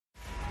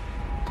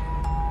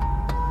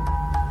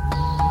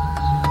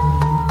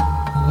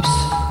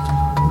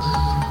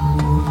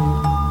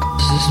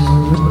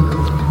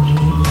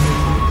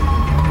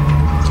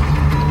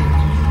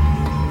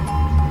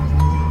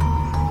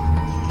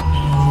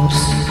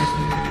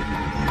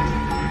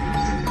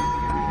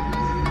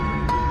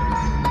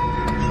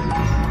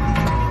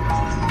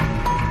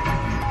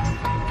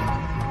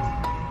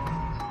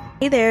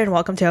Hey there, and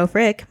welcome to Oh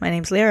Frick. My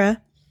name's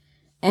Lyra.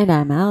 And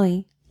I'm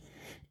Allie.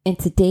 And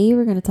today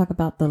we're going to talk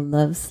about the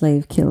love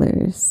slave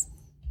killers.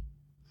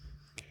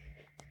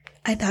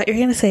 I thought you were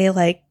going to say,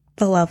 like,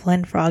 the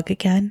Loveland Frog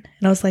again.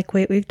 And I was like,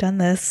 wait, we've done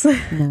this.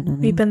 No.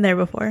 We've been there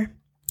before.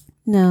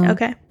 No.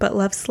 Okay, but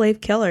love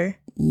slave killer.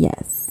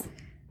 Yes.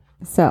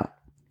 So,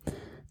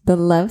 the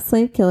love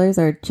slave killers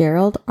are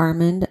Gerald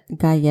Armand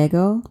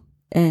Gallego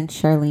and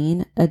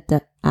Charlene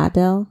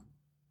Adele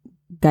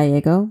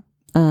Gallego.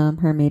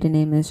 Her maiden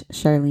name is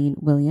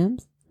Charlene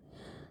Williams.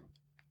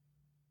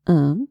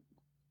 So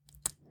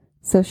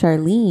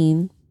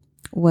Charlene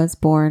was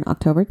born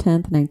October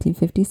 10th,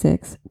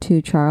 1956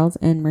 to Charles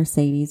and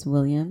Mercedes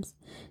Williams.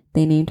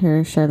 They named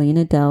her Charlene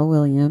Adele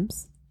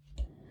Williams.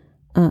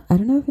 I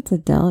don't know if it's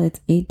Adele. It's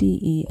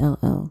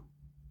Adell.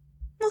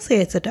 We'll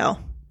say it's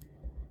Adele.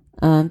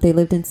 They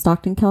lived in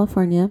Stockton,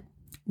 California.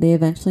 They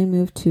eventually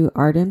moved to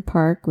Arden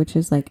Park, which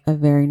is like a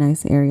very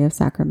nice area of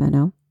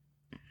Sacramento.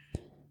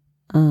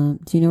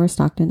 Do you know where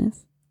Stockton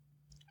is?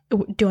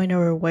 Do I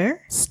know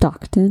where?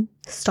 Stockton.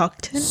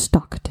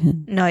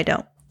 Stockton? No, I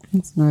don't.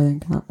 It's Northern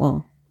Cal.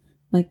 Well,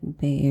 like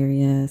Bay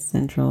Area,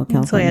 Central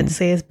California. That's what I had to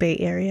say is Bay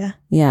Area.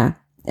 Yeah.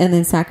 And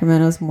then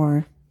Sacramento's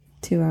more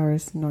 2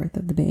 hours north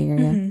of the Bay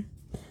Area.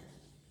 Mm-hmm.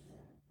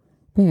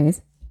 But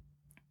anyways,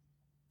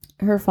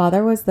 her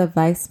father was the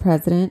vice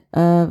president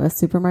of a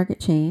supermarket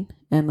chain.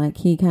 And like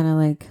he kind of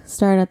like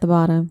started at the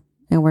bottom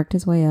and worked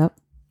his way up.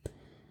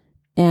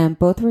 And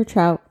both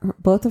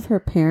of her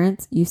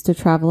parents used to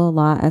travel a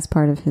lot as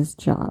part of his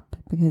job.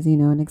 Because, you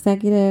know, an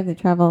executive, they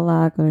travel a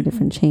lot, go to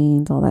different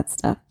chains, all that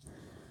stuff.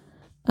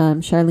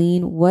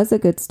 Charlene was a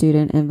good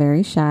student and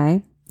very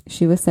shy.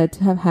 She was said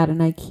to have had an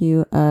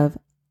IQ of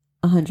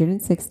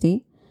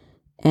 160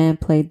 and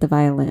played the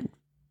violin.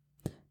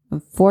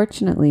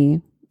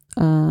 Unfortunately,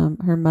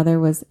 her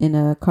mother was in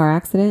a car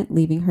accident,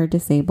 leaving her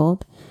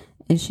disabled,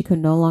 and she could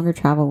no longer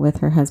travel with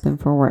her husband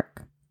for work.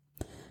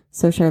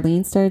 So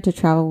Charlene started to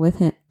travel with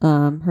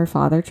her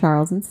father,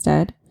 Charles,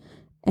 instead,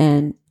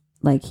 and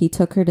like he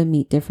took her to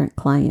meet different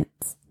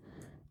clients.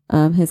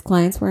 His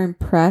clients were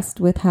impressed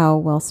with how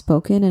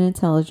well-spoken and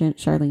intelligent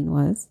Charlene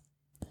was.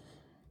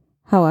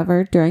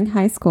 However, during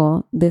high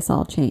school, this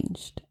all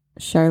changed.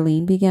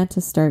 Charlene began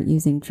to start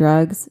using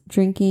drugs,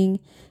 drinking,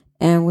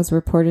 and was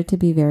reported to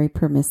be very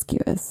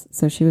promiscuous.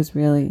 So she was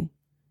really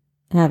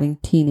having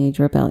teenage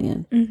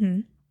rebellion. Mm-hmm.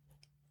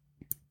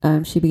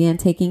 She began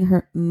taking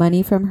her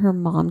money from her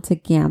mom to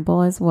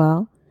gamble as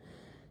well.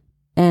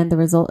 And the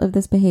result of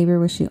this behavior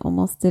was she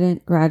almost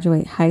didn't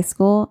graduate high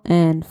school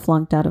and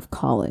flunked out of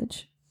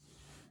college.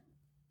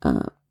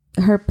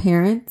 Her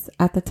parents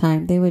at the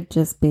time, they would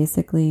just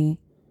basically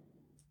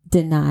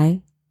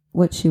deny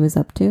what she was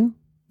up to.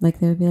 Like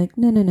they would be like,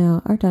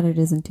 no, our daughter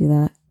doesn't do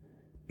that.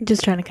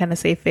 Just trying to kind of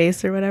save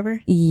face or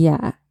whatever.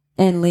 Yeah.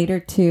 And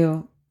later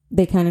too,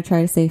 they kind of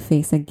try to save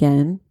face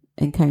again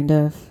and kind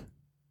of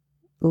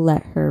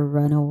let her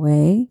run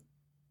away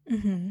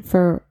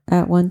for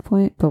at one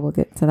point, but we'll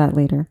get to that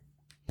later.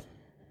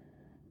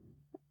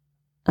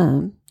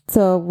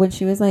 So when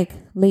she was like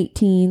late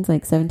teens,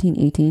 like 17,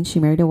 18, she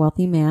married a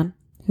wealthy man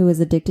who was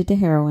addicted to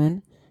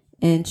heroin,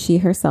 and she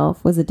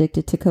herself was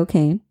addicted to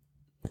cocaine.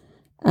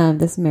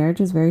 This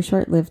marriage was very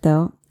short-lived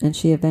though, and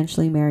she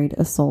eventually married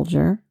a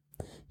soldier.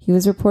 He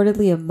was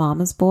reportedly a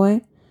mama's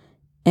boy,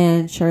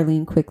 and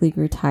Charlene quickly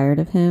grew tired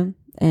of him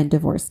and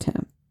divorced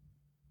him.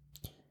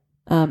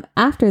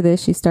 After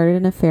this, she started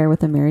an affair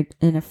with a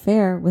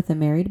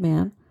married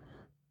man,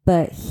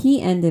 but he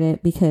ended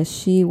it because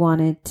she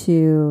wanted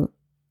to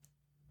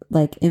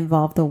like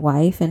involve the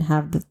wife and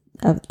have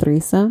a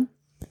threesome.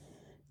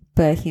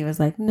 But he was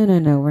like,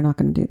 no, we're not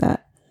going to do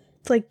that.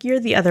 It's like,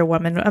 you're the other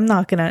woman. I'm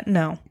not going to,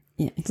 no.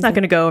 Yeah, it's not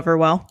going to go over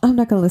well. I'm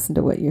not going to listen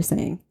to what you're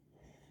saying.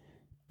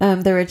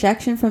 The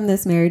rejection from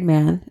this married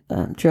man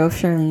drove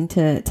Charlene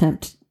to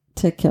attempt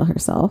to kill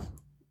herself.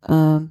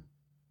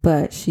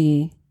 But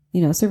she,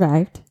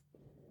 survived.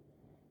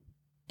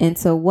 And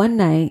so one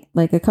night,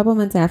 like a couple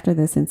months after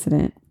this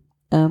incident,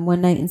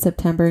 one night in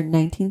September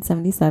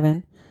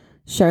 1977,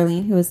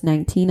 Charlene, who was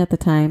 19 at the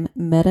time,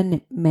 met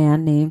a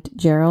man named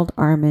Gerald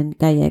Armand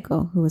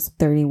Gallego, who was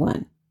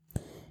 31,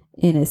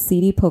 in a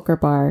seedy poker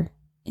bar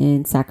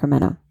in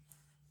Sacramento.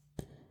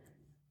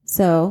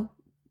 So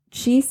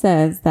she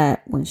says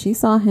that when she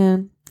saw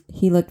him,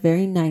 he looked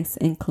very nice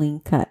and clean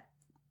cut.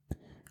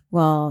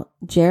 While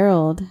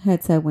Gerald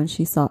had said when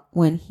he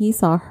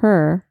saw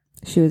her,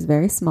 she was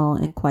very small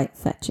and quite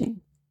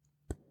fetching.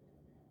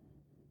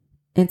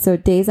 And so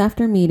days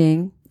after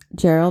meeting,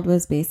 Gerald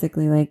was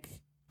basically like,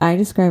 I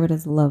describe it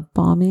as love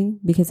bombing,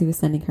 because he was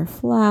sending her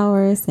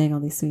flowers, saying all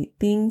these sweet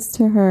things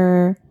to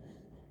her.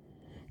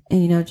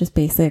 And, just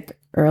basic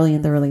early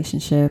in the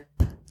relationship.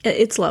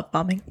 It's love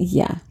bombing.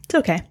 Yeah. It's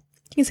okay.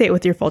 You can say it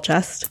with your full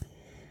chest.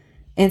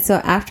 And so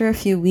after a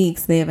few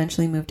weeks, they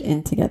eventually moved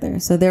in together.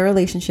 So their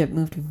relationship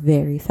moved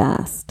very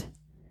fast.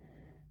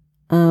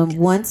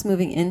 Once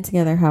moving in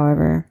together,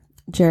 however,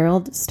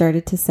 Gerald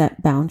started to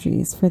set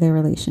boundaries for their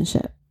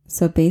relationship.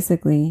 So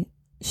basically,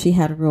 she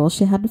had rules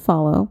she had to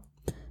follow,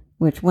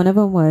 which one of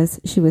them was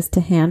she was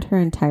to hand her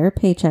entire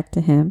paycheck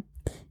to him,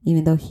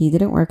 even though he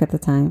didn't work at the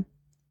time.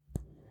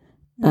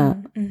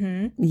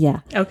 Yeah.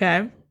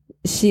 Okay.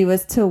 She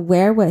was to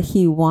wear what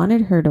he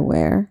wanted her to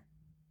wear,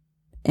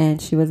 and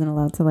she wasn't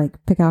allowed to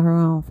like pick out her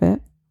own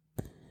outfit.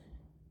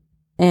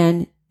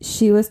 And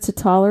she was to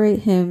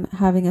tolerate him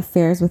having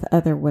affairs with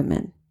other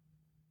women.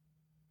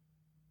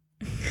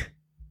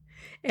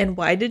 And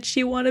why did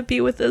she want to be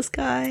with this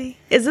guy?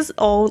 Is this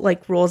all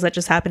like rules that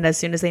just happened as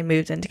soon as they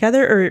moved in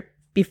together, or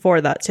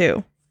before that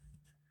too?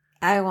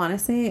 I want to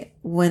say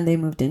when they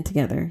moved in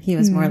together, he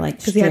was more like,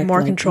 because he had more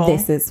like, control.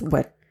 This is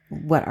what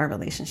our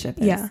relationship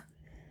is. Yeah.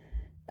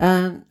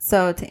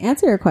 So to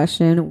answer your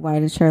question, why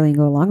did Charlene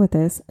go along with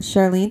this?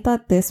 Charlene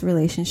thought this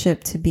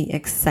relationship to be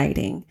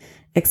exciting,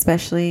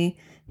 especially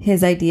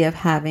his idea of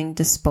having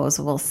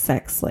disposable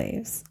sex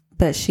slaves.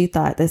 But she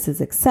thought, this is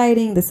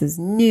exciting. This is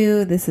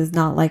new. This is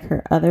not like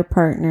her other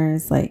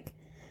partners. Like,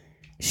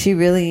 she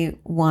really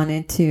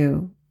wanted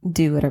to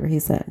do whatever he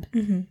said.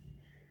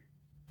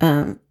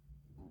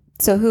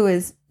 So who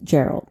is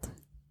Gerald?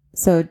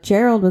 So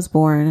Gerald was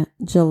born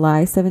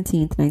July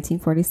 17th,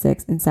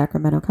 1946 in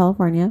Sacramento,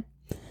 California.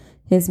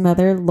 His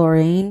mother,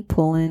 Lorraine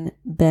Pullen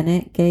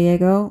Bennett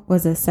Gallego,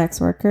 was a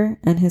sex worker,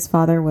 and his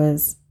father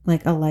was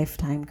like a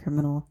lifetime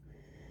criminal.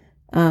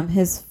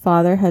 His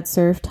father had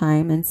served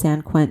time in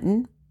San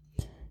Quentin.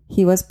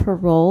 He was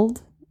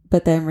paroled,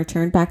 but then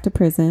returned back to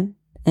prison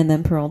and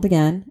then paroled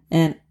again.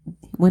 And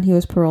when he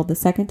was paroled the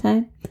second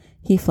time,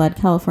 he fled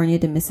California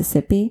to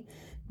Mississippi,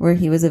 where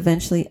he was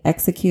eventually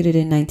executed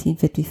in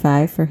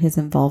 1955 for his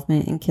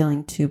involvement in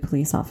killing 2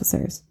 police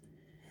officers.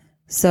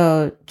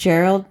 So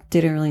Gerald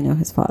didn't really know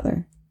his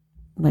father,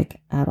 like,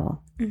 at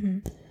all.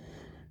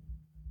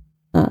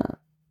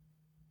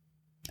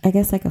 I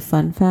guess like a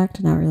fun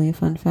fact, not really a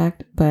fun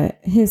fact,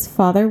 but his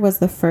father was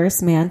the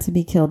first man to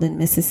be killed in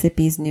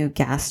Mississippi's new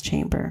gas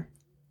chamber.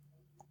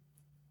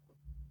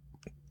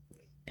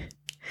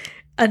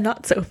 A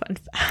not so fun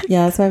fact.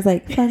 Yeah, so I was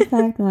like, fun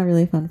fact, not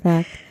really a fun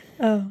fact.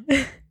 Oh.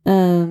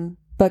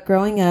 But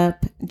growing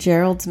up,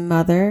 Gerald's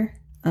mother,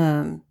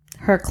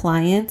 her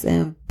clients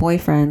and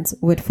boyfriends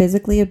would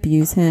physically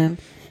abuse him,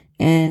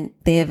 and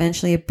they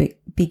eventually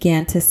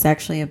began to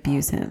sexually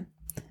abuse him.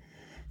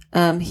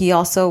 He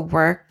also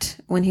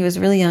worked, when he was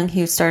really young,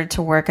 he started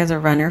to work as a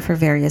runner for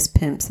various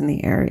pimps in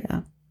the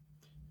area.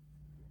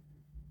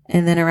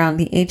 And then around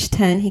the age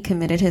 10, he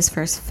committed his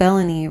first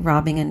felony,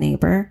 robbing a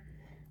neighbor.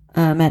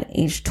 At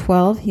age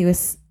 12,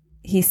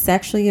 he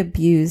sexually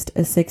abused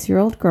a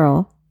 6-year-old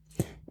girl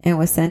and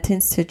was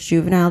sentenced to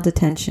juvenile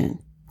detention.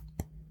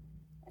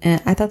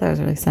 And I thought that was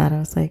really sad. I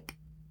was like,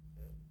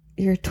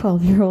 you're a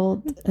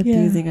 12-year-old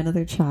abusing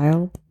another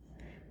child?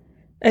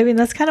 I mean,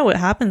 that's kind of what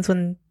happens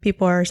when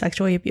people are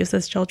sexually abused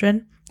as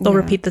children. They'll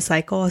repeat the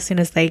cycle as soon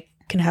as they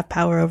can have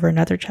power over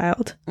another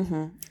child.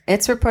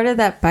 It's reported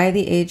that by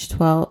the age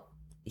 12,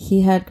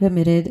 he had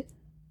committed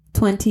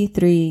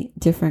 23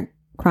 different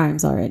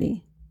crimes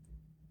already.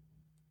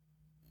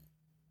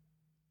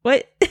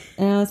 What?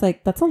 And I was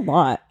like, that's a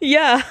lot.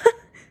 Yeah.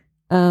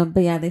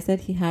 But yeah, they said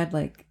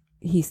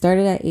he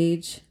started at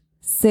age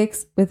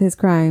 6 with his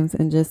crimes,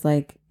 and just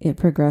like it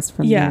progressed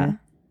from there.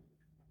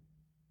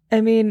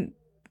 I mean,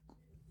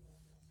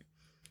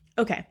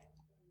 okay.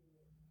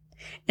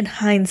 In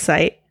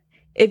hindsight,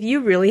 if you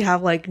really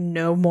have like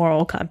no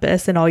moral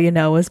compass and all you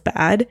know is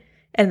bad,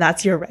 and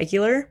that's your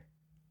regular,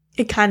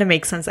 it kind of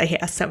makes sense that he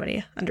has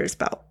somebody under his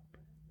belt.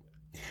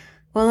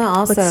 Well,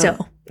 also, but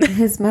still,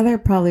 his mother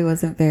probably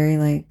wasn't very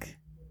like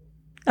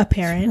a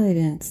parent. She probably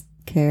didn't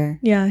care.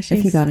 Yeah, if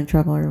he got in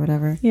trouble or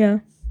whatever. Yeah.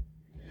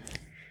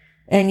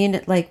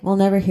 And we'll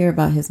never hear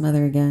about his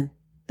mother again.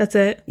 That's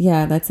it.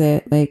 Yeah, that's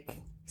it.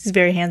 Like, he's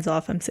very hands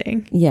off, I'm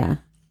saying. Yeah.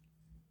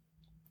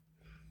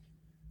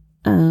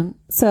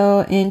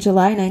 So in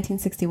July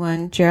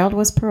 1961, Gerald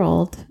was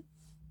paroled,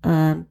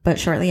 but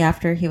shortly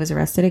after he was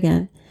arrested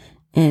again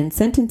and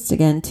sentenced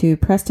again to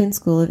Preston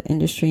School of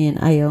Industry in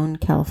Ione,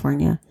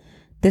 California.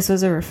 This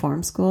was a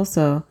reform school,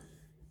 so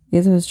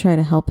it was trying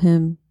to help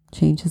him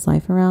change his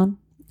life around.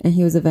 And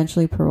he was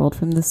eventually paroled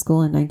from the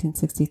school in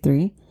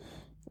 1963.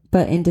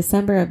 But in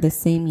December of this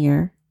same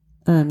year,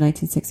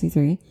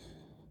 1963,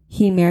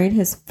 he married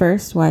his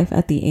first wife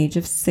at the age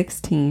of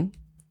 16.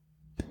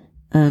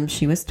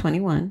 She was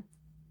 21.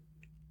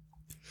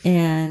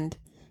 And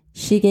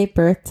she gave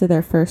birth to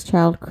their first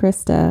child,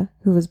 Krista,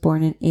 who was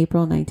born in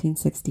April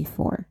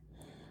 1964.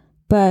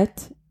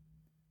 But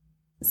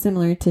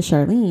similar to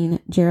Charlene,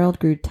 Gerald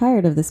grew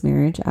tired of this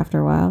marriage after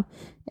a while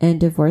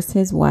and divorced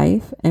his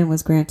wife and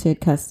was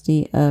granted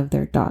custody of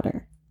their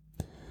daughter.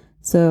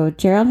 So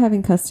Gerald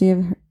having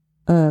custody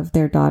of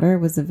their daughter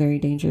was a very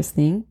dangerous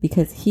thing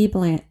because he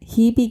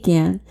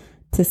began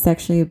to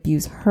sexually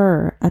abuse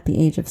her at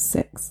the age of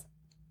 6.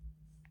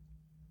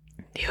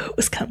 Knew it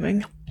was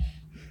coming.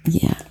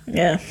 Yeah.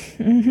 Yeah.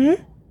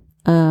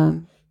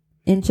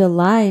 In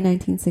July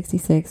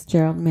 1966,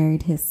 Gerald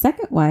married his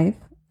second wife.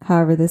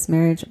 However, this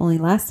marriage only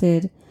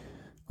lasted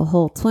a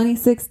whole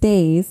 26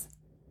 days,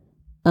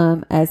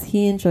 as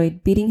he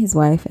enjoyed beating his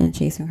wife and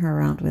chasing her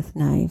around with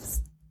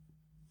knives.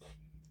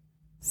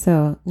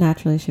 So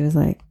naturally she was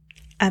like,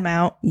 I'm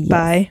out. Yes.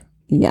 Bye.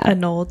 yeah.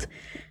 Annulled.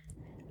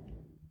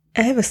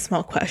 I have a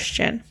small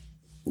question.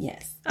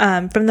 Yes.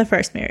 From the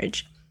first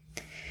marriage.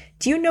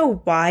 Do you know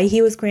why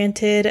he was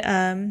granted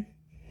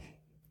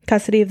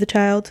custody of the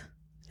child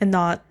and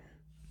not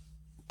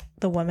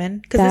the woman?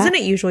 Because isn't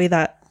it usually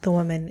that the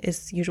woman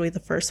is usually the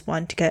first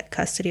one to get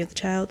custody of the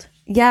child?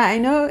 Yeah, I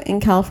know in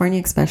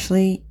California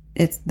especially,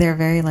 they're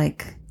very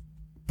like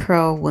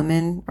pro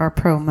woman or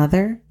pro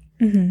mother.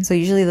 Mm-hmm. So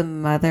usually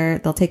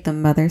they'll take the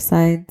mother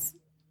sides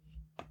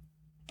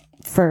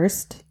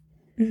first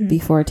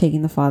before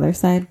taking the father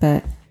side,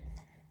 but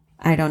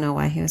I don't know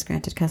why he was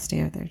granted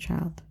custody of their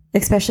child.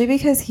 Especially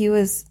because he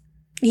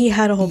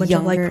had a whole bunch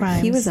of like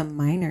crimes. He was a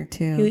minor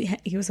too.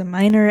 He was a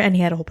minor and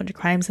he had a whole bunch of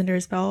crimes under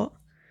his belt.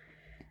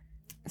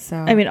 So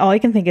I mean, all I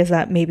can think is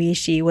that maybe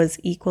she was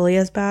equally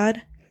as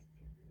bad.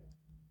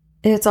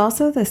 It's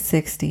also the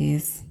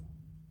 60s.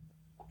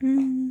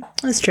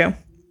 That's true.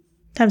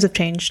 Times have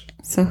changed.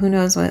 So who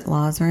knows what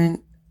laws were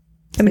in.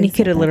 I mean, he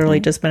could have literally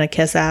just been a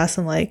kiss ass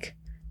and like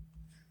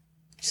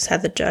just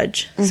had the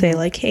judge say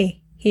like,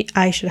 hey,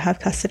 I should have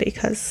custody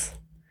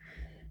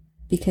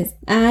because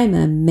I'm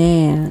a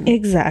man.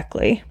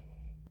 Exactly.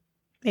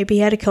 Maybe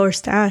he had a killer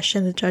stash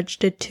and the judge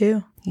did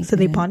too. So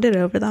they bonded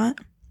over that.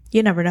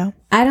 You never know.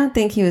 I don't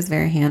think he was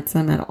very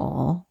handsome at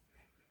all.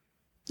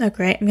 Oh,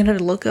 great. I'm going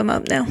to look him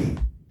up now.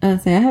 I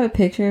have a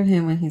picture of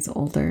him when he's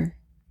older.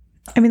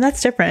 I mean,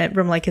 that's different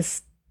from like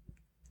his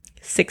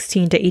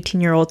 16 to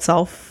 18-year-old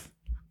self.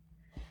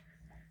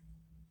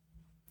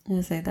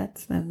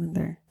 That's them when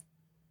they're...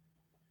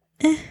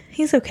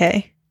 He's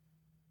okay.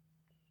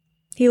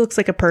 He looks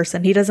like a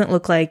person. He doesn't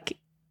look like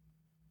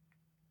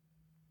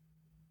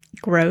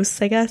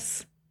gross, I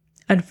guess.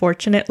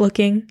 Unfortunate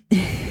looking.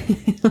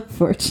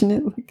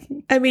 Unfortunate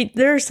looking. I mean,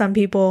 there are some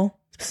people,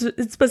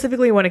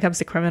 specifically when it comes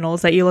to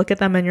criminals, that you look at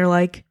them and you're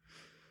like,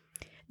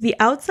 the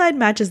outside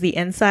matches the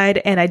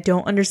inside, and I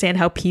don't understand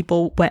how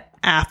people went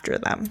after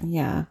them.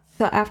 Yeah.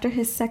 So after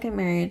his second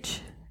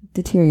marriage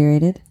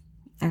deteriorated,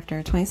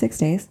 after 26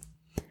 days,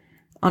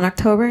 in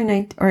October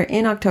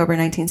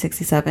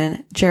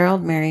 1967,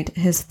 Gerald married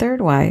his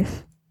third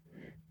wife,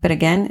 but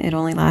again, it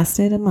only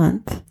lasted a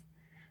month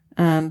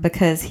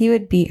because he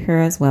would beat her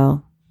as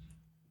well.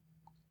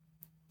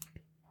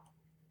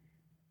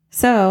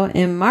 So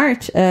in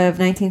March of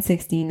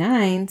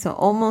 1969, so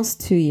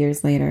almost 2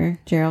 years later,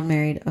 Gerald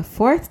married a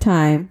fourth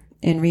time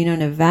in Reno,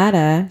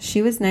 Nevada.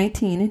 She was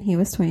 19 and he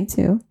was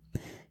 22.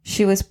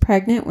 She was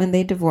pregnant when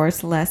they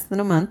divorced less than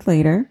a month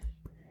later.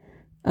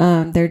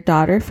 Their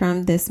daughter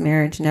from this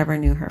marriage never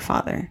knew her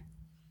father.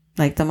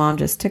 Like the mom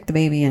just took the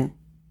baby and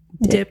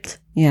dipped.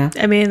 Yeah.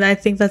 I mean, I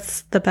think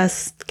that's the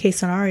best case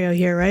scenario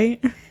here,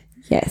 right?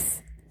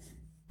 Yes.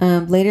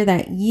 Later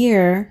that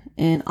year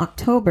in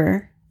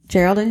October,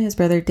 Gerald and his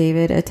brother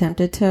David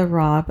attempted to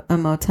rob a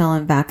motel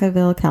in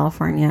Vacaville,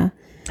 California.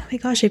 Oh my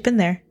gosh, I've been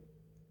there.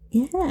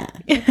 Yeah,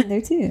 I've been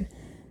there too.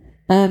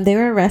 They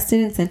were arrested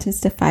and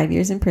sentenced to 5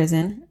 years in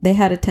prison. They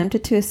had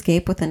attempted to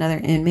escape with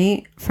another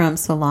inmate from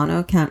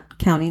Solano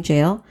County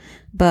Jail,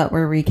 but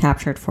were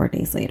recaptured 4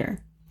 days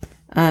later.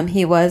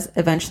 He was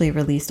eventually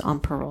released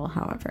on parole,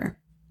 however.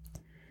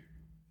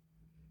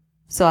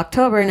 So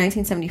October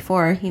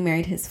 1974, he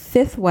married his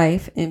fifth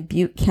wife in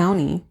Butte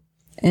County,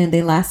 and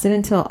they lasted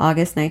until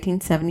August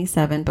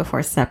 1977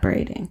 before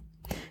separating,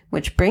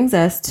 which brings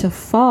us to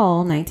fall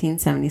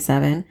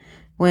 1977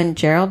 when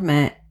Gerald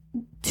met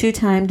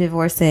two-time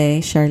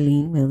divorcee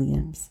Charlene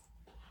Williams.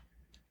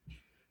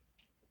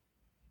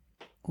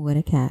 What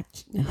a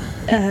catch.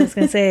 I was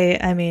going to say,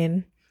 I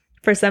mean,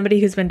 for somebody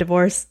who's been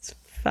divorced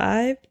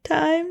 5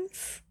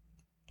 times,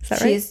 is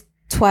that right? She's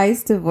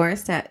twice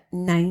divorced at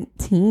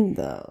 19,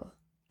 though.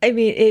 I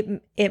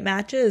mean, it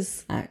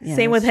matches. Yeah,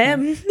 Same with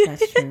him.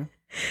 That's true.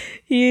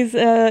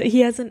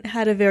 He hasn't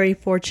had a very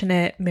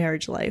fortunate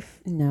marriage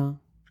life. No.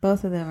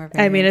 Both of them are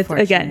very I mean, it's,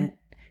 unfortunate. again,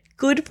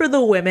 good for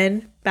the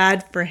women,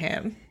 bad for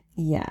him.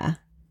 Yeah.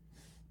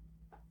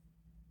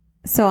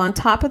 So on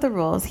top of the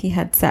rules he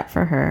had set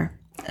for her,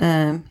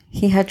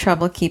 he had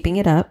trouble keeping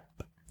it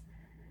up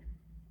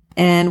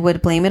and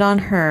would blame it on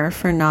her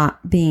for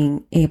not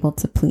being able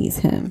to please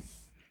him.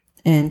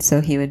 And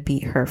so he would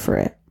beat her for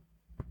it.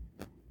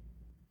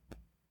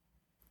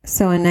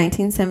 So in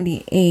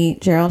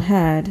 1978, Gerald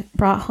had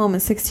brought home a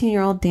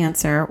 16-year-old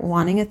dancer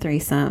wanting a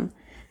threesome,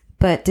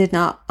 but did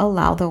not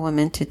allow the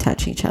women to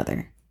touch each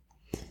other.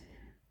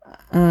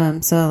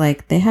 So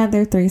like they had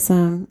their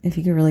threesome, if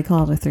you could really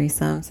call it a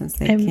threesome, since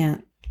they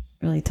can't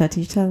really touch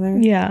each other.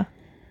 Yeah.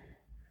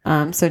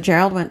 So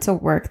Gerald went to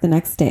work the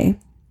next day.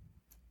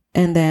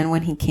 And then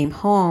when he came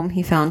home,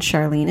 he found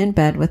Charlene in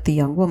bed with the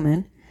young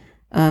woman.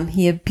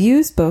 He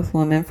abused both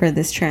women for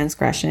this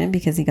transgression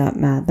because he got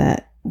mad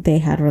that they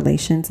had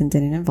relations and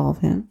didn't involve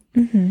him.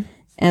 Mm-hmm.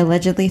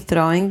 Allegedly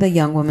throwing the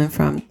young woman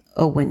from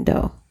a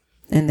window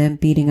and then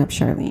beating up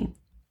Charlene.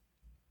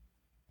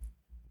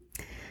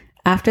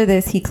 After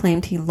this, he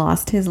claimed he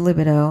lost his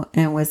libido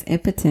and was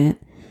impotent,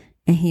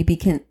 and he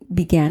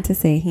began to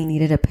say he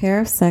needed a pair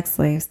of sex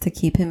slaves to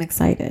keep him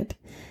excited.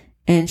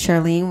 And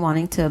Charlene,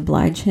 wanting to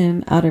oblige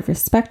him out of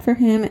respect for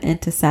him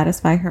and to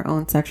satisfy her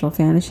own sexual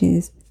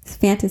fantasies,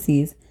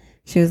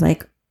 she was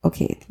like,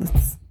 okay,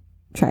 let's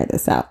try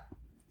this out.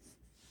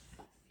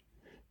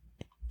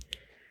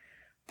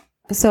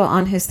 So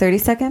on his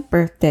 32nd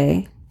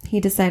birthday, he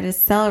decided to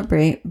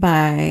celebrate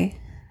by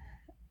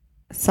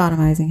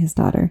sodomizing his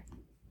daughter.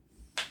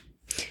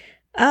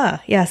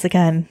 Ah, yes,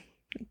 again.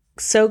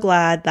 So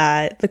glad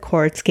that the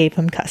courts gave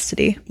him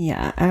custody.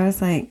 Yeah, I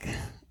was like,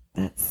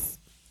 that's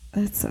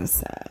so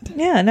sad.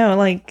 Yeah, no,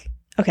 like,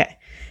 okay.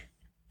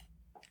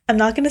 I'm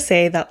not going to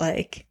say that,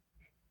 like,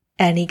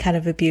 any kind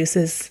of abuse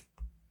is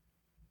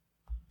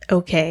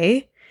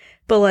okay,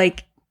 but,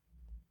 like,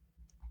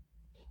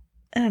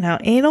 I don't know,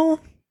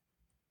 anal?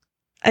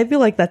 I feel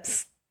like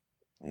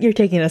you're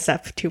taking it a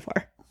step too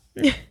far.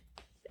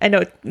 I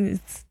know I'm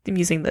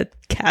using the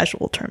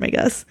casual term, I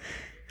guess.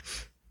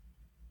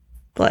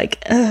 But,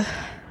 like, I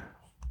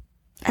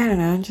don't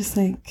know, just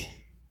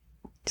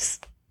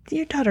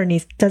your daughter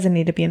doesn't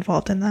need to be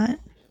involved in that.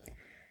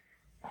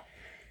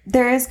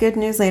 There is good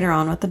news later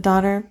on with the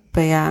daughter,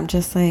 but yeah, I'm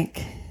just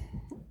like,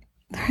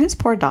 his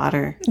poor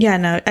daughter. Yeah,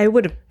 no, I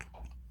would have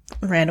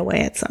ran away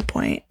at some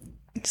point.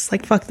 Just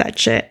like, fuck that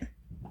shit.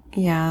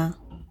 Yeah.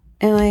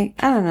 And like,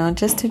 I don't know,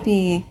 just to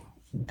be,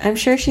 I'm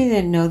sure she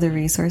didn't know the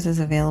resources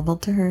available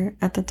to her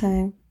at the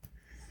time.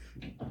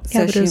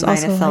 So she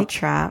might have felt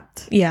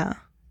trapped. Yeah.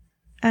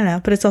 I don't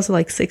know, but it's also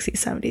like 60s,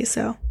 70s,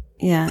 so.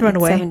 Yeah. Run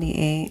away.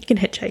 78. You can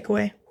hitchhike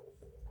away.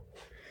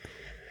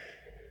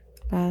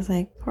 But I was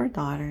like, poor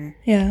daughter.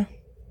 Yeah.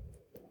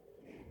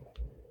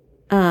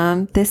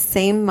 This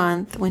same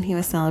month when he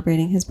was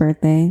celebrating his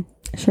birthday,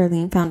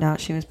 Charlene found out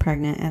she was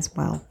pregnant as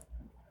well.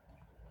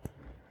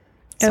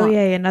 So,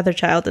 yay, another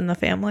child in the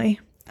family.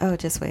 Oh,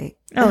 just wait.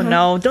 Oh,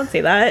 no, don't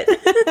say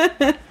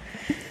that.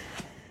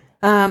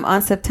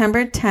 On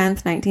September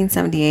 10th,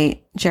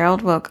 1978,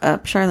 Gerald woke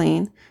up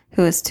Charlene,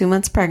 who was 2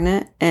 months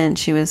pregnant, and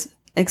she was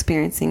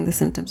experiencing the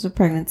symptoms of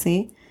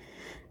pregnancy,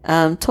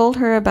 told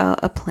her about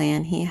a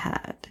plan he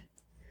had.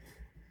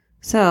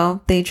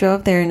 So they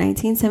drove their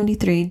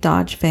 1973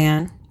 Dodge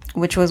van,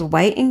 which was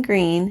white and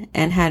green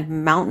and had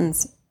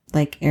mountains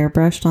like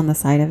airbrushed on the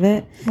side of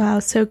it. Wow,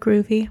 so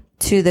groovy.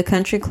 To the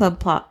Country Club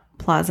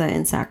Plaza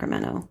in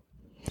Sacramento.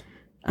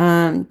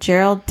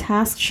 Gerald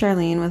tasked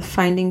Charlene with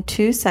finding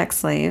 2 sex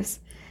slaves,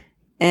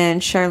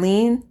 and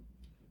Charlene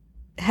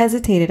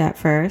hesitated at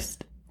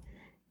first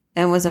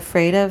and was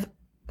afraid of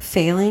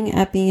failing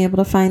at being able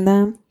to find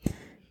them,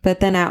 but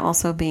then at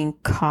also being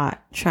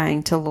caught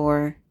trying to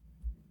lure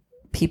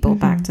people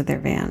back to their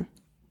van.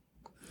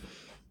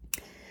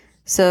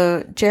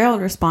 So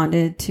Gerald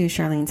responded to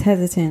Charlene's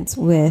hesitance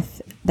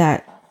with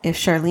that if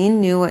Charlene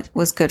knew what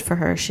was good for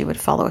her, she would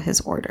follow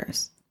his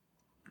orders.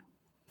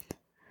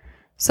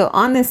 So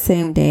on this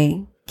same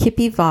day,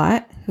 Kippy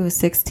Vaught, who was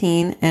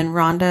 16, and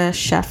Rhonda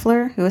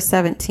Scheffler, who was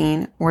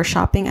 17, were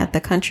shopping at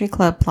the Country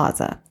Club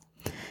Plaza.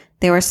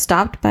 They were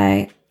stopped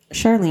by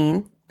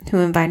Charlene, who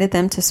invited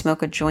them to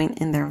smoke a joint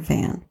in their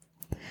van.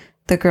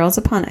 The girls,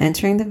 upon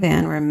entering the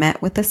van, were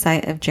met with the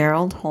sight of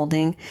Gerald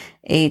holding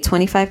a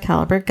 .25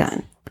 caliber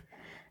gun.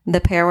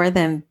 The pair were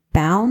then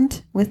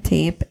bound with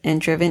tape and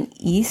driven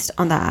east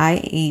on the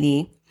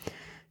I-80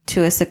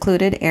 to a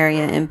secluded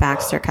area in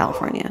Baxter,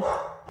 California.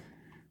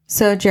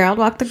 So Gerald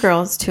walked the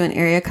girls to an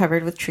area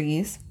covered with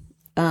trees,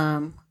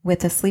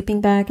 with a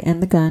sleeping bag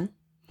and the gun,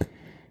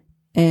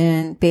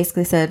 and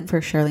basically said for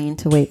Charlene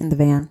to wait in the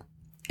van.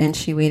 And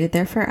she waited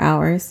there for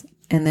hours,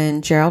 and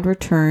then Gerald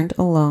returned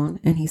alone,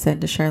 and he said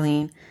to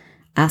Charlene,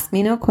 "Ask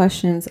me no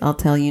questions, I'll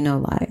tell you no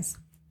lies."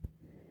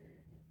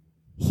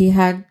 He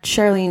had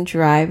Charlene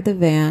drive the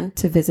van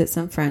to visit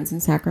some friends in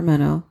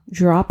Sacramento,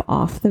 drop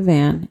off the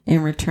van,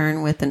 and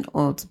return with an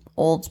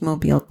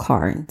Oldsmobile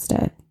car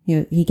instead.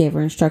 He gave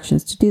her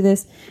instructions to do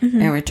this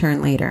and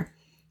return later.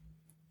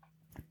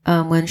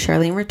 When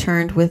Charlene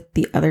returned with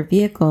the other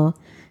vehicle,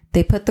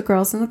 they put the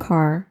girls in the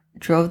car,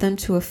 drove them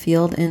to a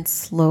field in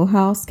Slow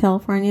House,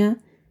 California,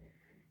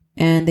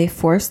 and they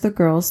forced the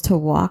girls to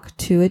walk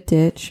to a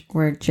ditch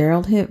where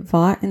Gerald hit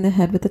Vaught in the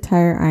head with a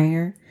tire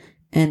iron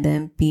and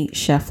then beat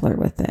Scheffler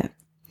with it.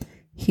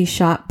 He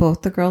shot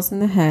both the girls in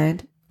the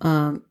head.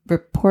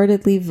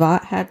 Reportedly,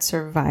 Vaught had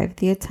survived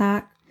the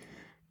attack,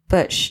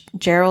 but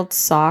Gerald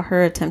saw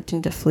her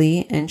attempting to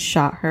flee and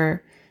shot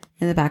her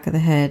in the back of the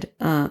head,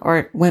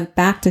 or went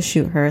back to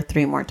shoot her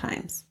 3 more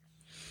times.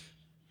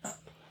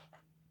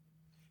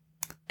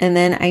 And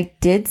then I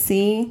did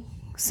see,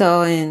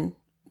 so in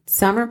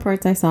some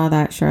reports I saw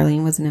that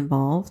Charlene wasn't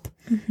involved.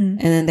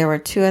 And then there were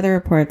 2 other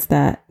reports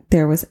that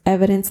there was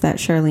evidence that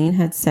Charlene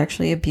had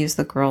sexually abused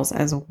the girls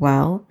as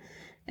well.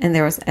 And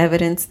there was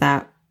evidence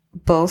that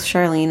both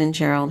Charlene and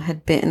Gerald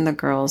had bitten the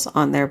girls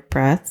on their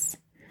breaths.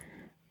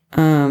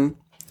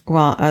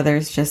 While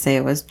others just say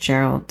it was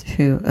Gerald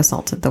who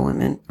assaulted the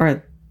women.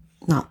 Or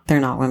not, they're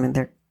not women,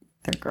 they're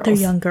girls. They're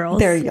young girls.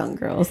 They're young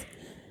girls.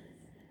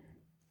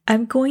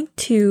 I'm going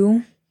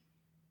to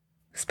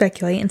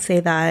speculate and say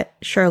that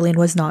Charlene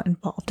was not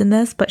involved in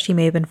this, but she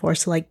may have been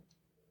forced to, like,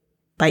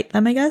 bite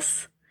them, I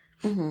guess.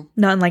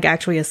 Not in like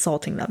actually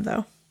assaulting them,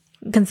 though.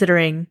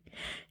 Considering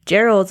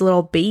Gerald's a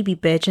little baby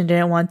bitch and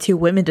didn't want two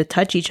women to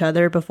touch each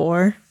other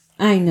before.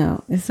 I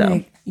know. It's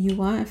like, you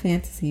want a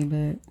fantasy,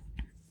 but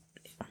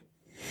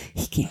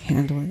he can't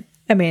handle it.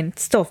 I mean,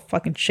 it's still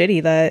fucking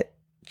shitty that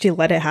she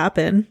let it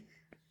happen.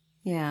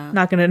 Yeah.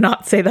 Not gonna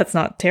not say that's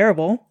not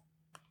terrible.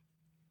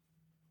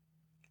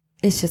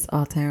 It's just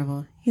all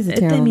terrible. He's a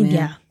terrible man.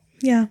 Yeah.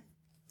 Yeah.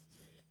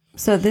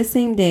 So this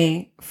same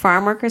day,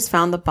 farm workers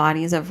found the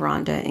bodies of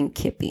Rhonda and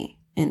Kippy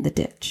in the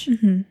ditch.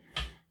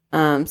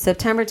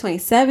 September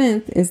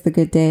 27th is the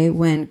good day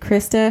when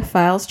Krista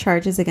files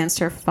charges against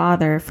her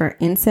father for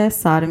incest,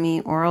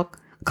 sodomy, oral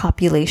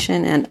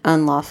copulation, and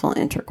unlawful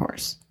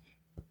intercourse.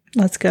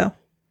 Let's go.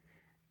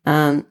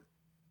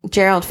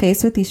 Gerald,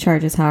 faced with these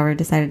charges, however,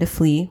 decided to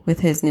flee with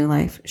his new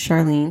wife,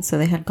 Charlene. So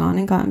they had gone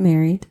and gotten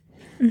married.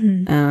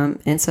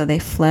 And so they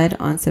fled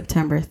on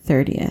September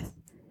 30th.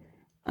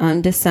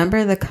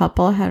 December, the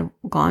couple had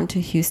gone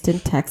to Houston,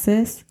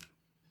 Texas.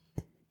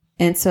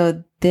 And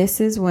so this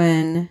is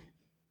when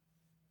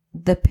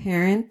the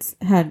parents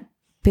had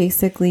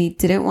basically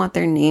didn't want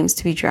their names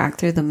to be dragged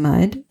through the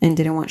mud and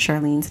didn't want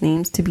Charlene's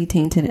names to be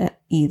tainted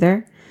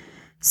either.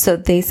 So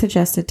they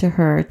suggested to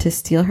her to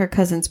steal her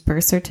cousin's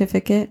birth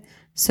certificate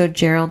so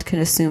Gerald could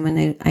assume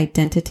an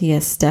identity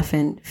as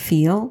Stephen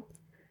Field.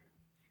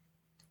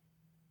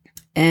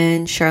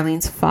 And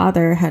Charlene's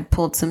father had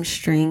pulled some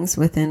strings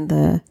within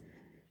the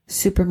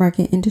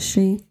supermarket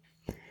industry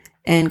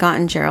and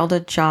gotten Gerald a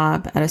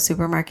job at a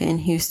supermarket in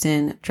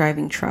Houston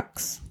driving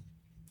trucks.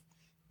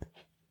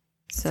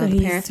 So the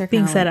parents are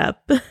being set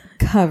up,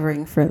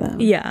 covering for them.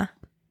 Yeah.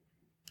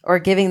 Or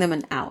giving them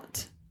an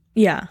out.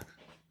 Yeah.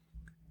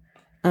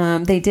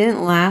 They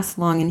didn't last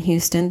long in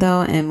Houston,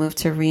 though, and moved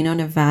to Reno,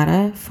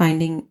 Nevada,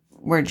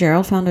 where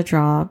Gerald found a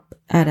job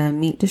at a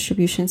meat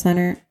distribution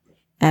center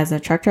as a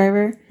truck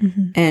driver,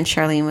 and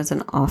Charlene was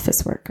an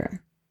office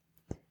worker.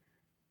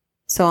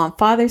 So on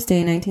Father's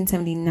Day,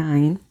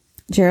 1979,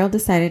 Gerald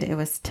decided it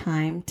was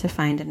time to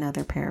find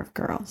another pair of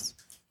girls.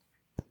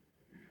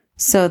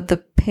 So the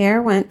pair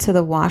went to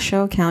the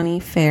Washoe County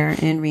Fair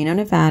in Reno,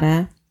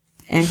 Nevada,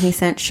 and he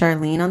sent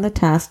Charlene on the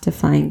task to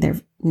find their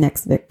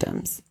next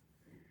victims.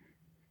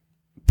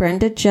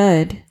 Brenda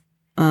Judd,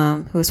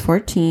 who was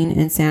 14,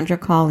 and Sandra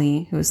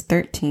Colley, who was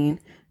 13,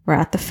 were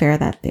at the fair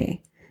that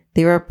day.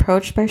 They were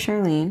approached by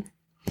Charlene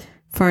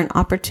for an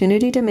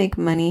opportunity to make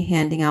money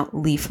handing out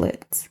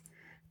leaflets.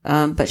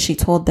 But she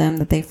told them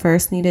that they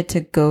first needed to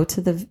go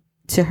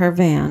to her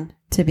van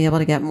to be able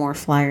to get more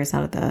flyers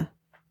out of the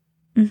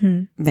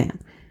van.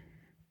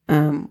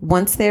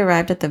 Once they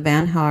arrived at the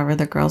van, however,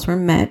 the girls were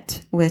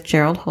met with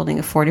Gerald holding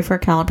a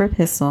 .44 caliber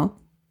pistol.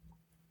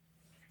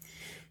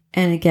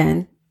 And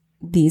again,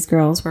 these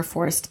girls were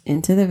forced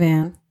into the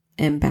van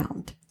and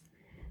bound.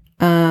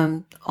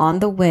 On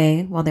the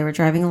way, while they were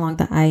driving along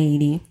the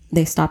I-80,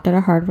 they stopped at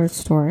a hardware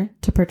store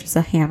to purchase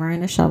a hammer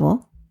and a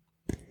shovel.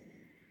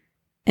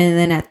 And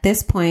then at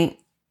this point,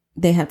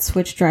 they had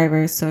switched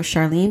drivers, so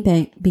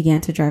Charlene began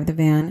to drive the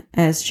van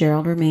as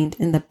Gerald remained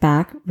in the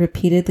back,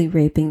 repeatedly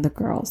raping the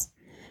girls,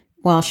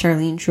 while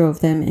Charlene drove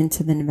them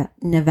into the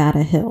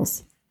Nevada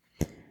hills.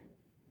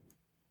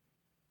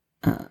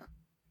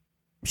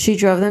 She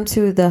drove them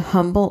to the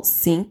Humboldt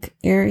Sink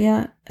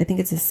area. I think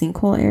it's a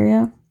sinkhole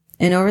area.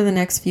 And over the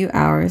next few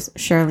hours,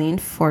 Charlene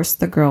forced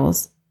the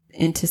girls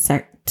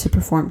to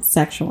perform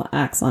sexual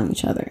acts on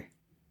each other.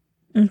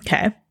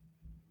 Okay.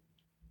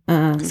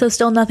 So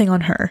still nothing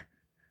on her.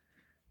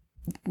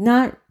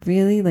 Not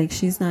really. Like,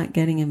 she's not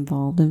getting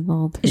involved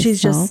herself.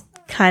 She's just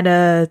kind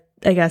of,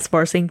 I guess,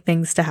 forcing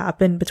things to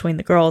happen between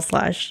the girls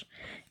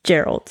 /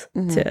 Gerald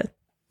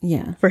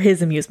for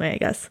his amusement, I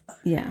guess.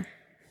 Yeah.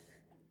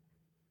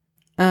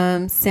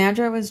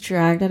 Sandra was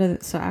dragged out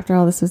of so after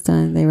all this was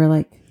done, they were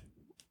like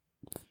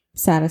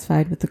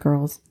satisfied with the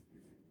girls.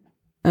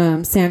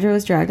 Sandra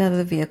was dragged out of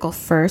the vehicle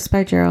first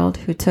by Gerald,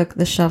 who took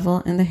the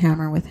shovel and the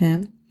hammer with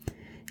him.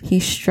 He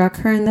struck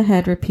her in the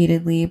head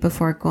repeatedly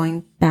before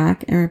going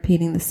back and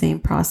repeating the same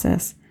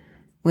process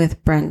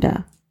with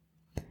Brenda.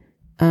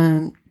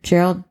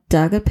 Gerald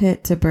dug a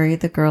pit to bury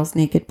the girls'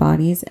 naked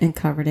bodies and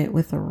covered it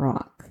with a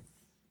rock.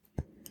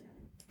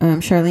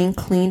 Charlene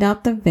cleaned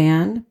out the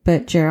van,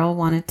 but Gerald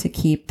wanted to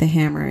keep the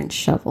hammer and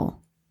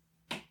shovel.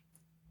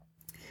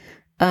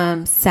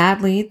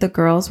 Sadly, the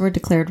girls were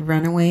declared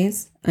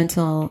runaways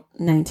until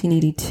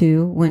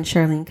 1982 when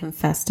Charlene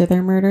confessed to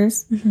their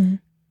murders.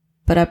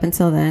 But up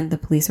until then, the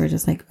police were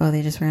just like, oh,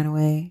 they just ran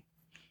away.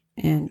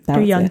 And that They're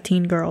was young it.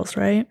 teen girls,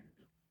 right?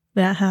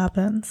 That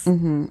happens.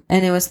 And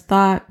it was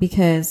thought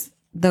because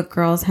the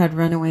girls had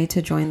run away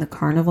to join the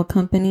carnival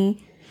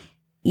company,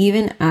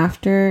 even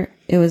after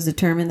it was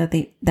determined that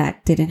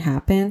that didn't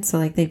happen. So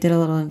like they did a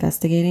little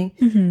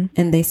investigating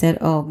and they said,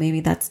 oh,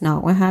 maybe that's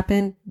not what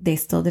happened. They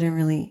still didn't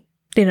really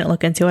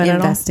look into it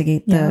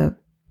investigate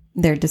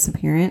their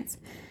disappearance.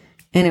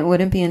 And it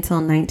wouldn't be until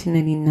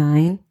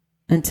 1999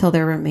 until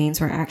their remains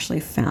were actually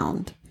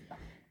found.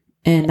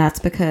 And that's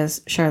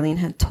because Charlene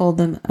had told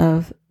them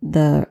of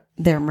their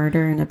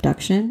murder and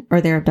abduction,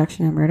 or their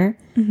abduction and murder.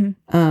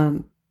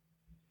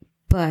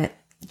 But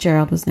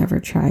Gerald was never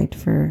tried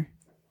for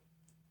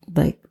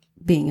like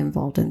being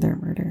involved in their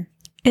murder.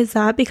 Is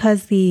that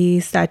because the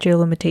statute of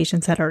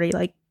limitations had already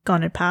like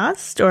gone and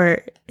passed,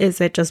 or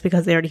is it just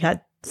because they already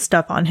had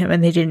stuff on him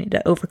and they didn't need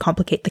to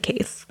overcomplicate the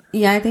case?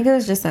 Yeah, I think it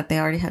was just that they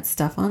already had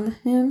stuff on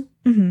him,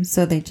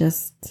 so they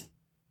just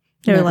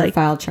They were never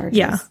filed charges.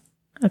 Yeah.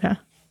 Okay.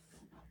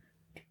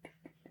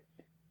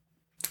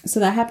 So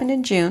that happened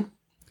in June.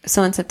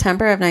 So in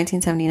September of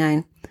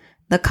 1979,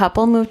 the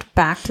couple moved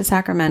back to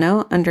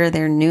Sacramento under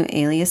their new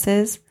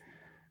aliases.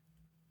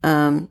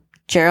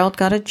 Gerald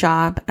got a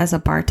job as a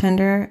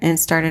bartender and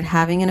started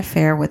having an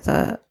affair with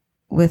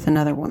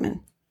another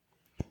woman.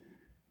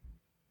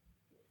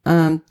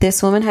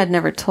 This woman had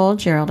never told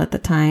Gerald at the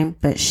time,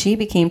 but she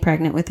became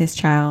pregnant with his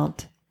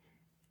child,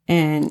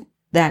 and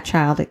that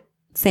child,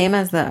 same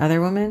as the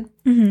other woman,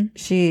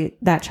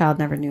 that child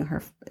never knew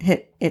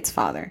its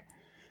father.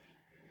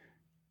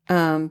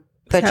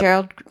 But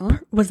Gerald,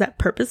 was that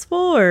purposeful,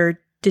 or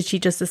did she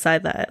just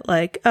decide that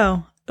like,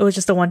 oh, it was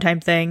just a one-time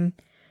thing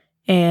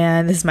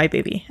and this is my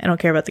baby, I don't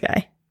care about the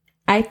guy?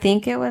 I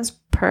think it was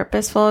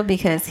purposeful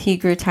because he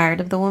grew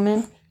tired of the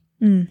woman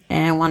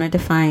and wanted to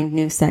find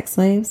new sex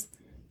slaves.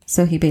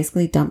 So he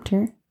basically dumped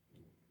her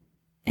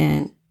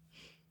and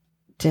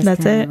just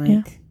that's it.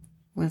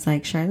 Was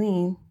like,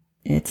 Charlene,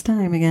 it's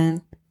time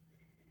again.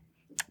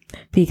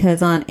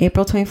 Because on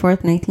April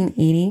 24th,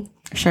 1980,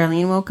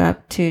 Charlene woke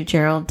up to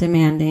Gerald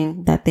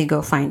demanding that they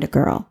go find a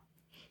girl.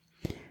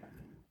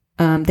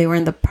 They were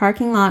in the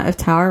parking lot of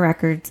Tower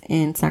Records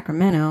in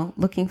Sacramento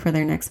looking for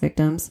their next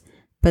victims,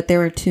 but there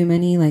were too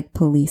many like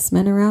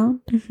policemen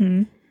around.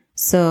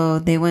 So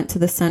they went to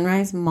the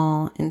Sunrise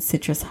Mall in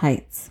Citrus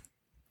Heights.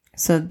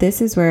 So this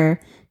is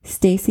where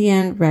Stacy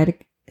Ann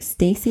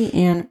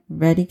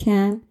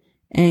Redican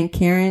and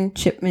Karen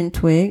Chipman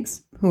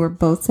Twiggs, who were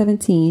both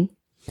 17,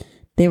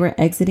 they were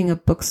exiting a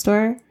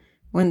bookstore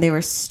when they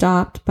were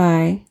stopped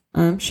by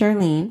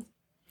Charlene.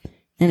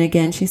 And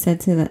again, she said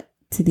to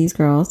these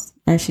girls,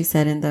 as she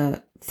said in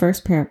the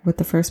first pair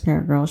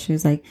of girls, she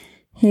was like,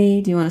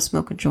 hey, do you want to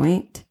smoke a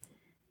joint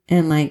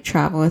and like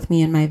travel with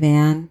me in my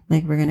van?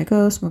 Like, we're going to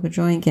go smoke a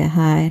joint, get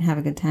high and have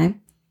a good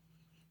time.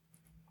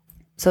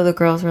 So the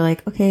girls were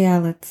like, okay,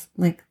 yeah,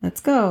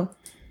 let's go.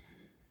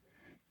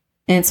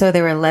 And so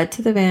they were led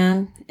to the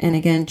van. And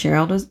again,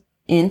 Gerald was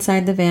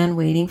inside the van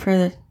waiting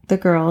for the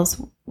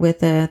girls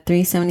with a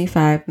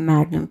 .375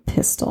 Magnum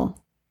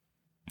pistol.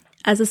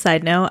 As a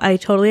side note, I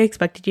totally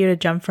expected you to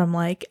jump from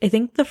like, I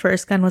think the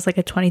first gun was like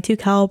a .22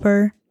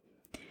 caliber.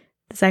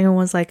 The second one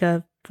was like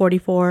a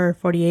 44 or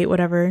 48,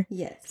 whatever.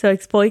 Yes. So I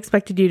fully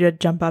expected you to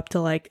jump up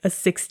to like a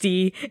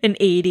 60 and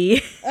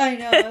 80. I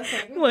know. I was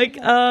like,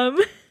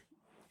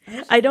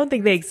 I don't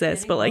think they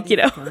exist, but like, you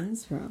know,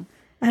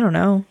 I don't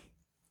know.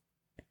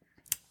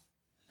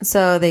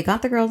 So they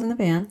got the girls in the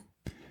van,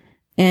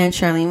 and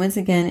Charlene was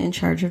again in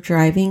charge of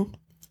driving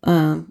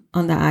on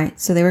the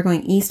so they were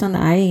going east on the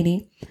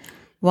I-80.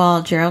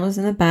 While Gerald was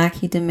in the back,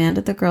 he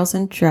demanded the girls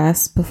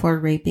undress before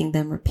raping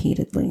them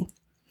repeatedly.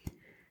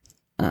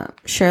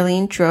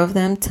 Charlene drove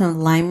them to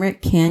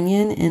Limerick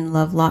Canyon in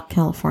Lovelock,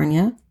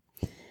 California.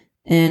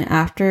 And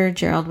after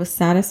Gerald was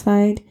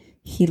satisfied,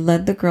 he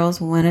led the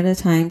girls one at a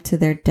time to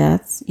their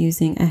deaths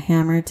using a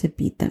hammer to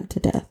beat them to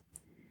death.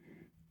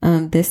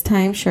 This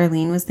time,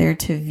 Charlene was there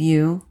to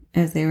view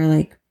as they were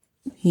like,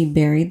 he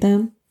buried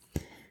them,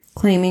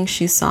 claiming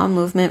she saw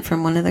movement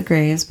from one of the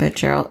graves, but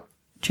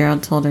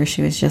Gerald told her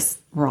she was just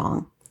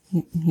wrong.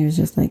 He was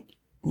just like,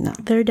 no.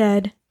 They're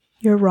dead.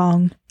 You're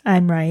wrong.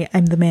 I'm right.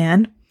 I'm the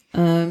man.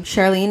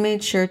 Charlene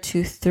made sure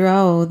to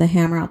throw the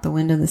hammer out the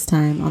window this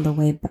time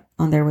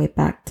on their way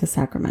back to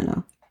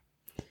Sacramento.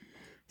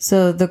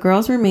 So the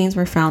girls' remains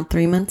were found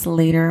 3 months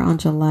later on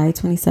July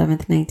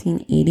 27th,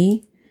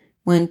 1980,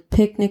 when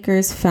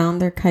picnickers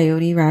found their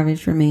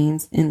coyote-ravaged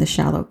remains in the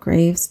shallow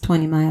graves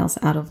 20 miles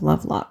out of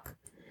Lovelock.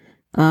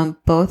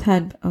 Both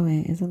had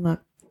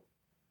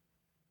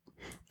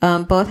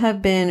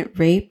been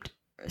raped,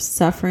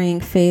 suffering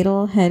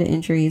fatal head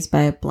injuries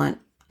by a blunt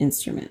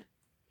instrument.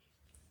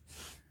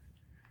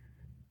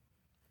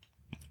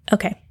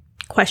 Okay,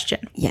 question.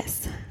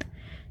 Yes.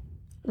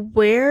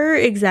 Where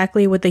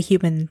exactly would the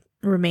human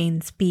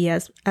remains be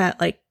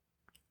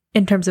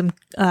in terms of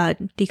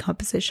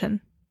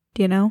decomposition?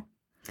 Do you know?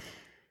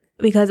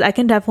 Because I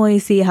can definitely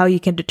see how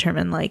you can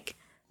determine like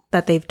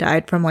that they've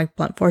died from like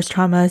blunt force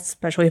trauma,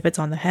 especially if it's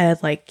on the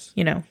head. Like,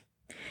 you know,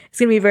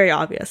 it's gonna be very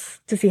obvious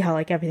to see how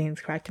like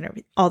everything's cracked and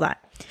everything, all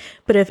that.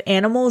 But if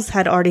animals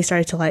had already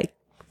started to like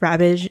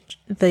ravage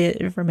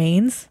the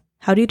remains,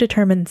 how do you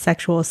determine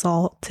sexual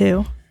assault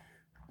too?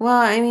 Well,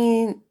 I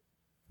mean,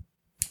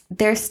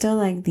 they're still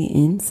like the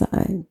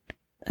inside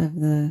of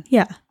the...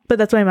 Yeah, but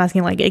that's why I'm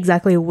asking, like,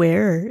 exactly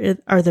where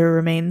are their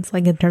remains,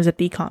 like, in terms of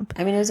decomp?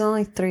 I mean, it was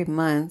only 3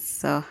 months,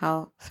 so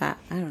how fat?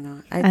 I don't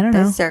know. I don't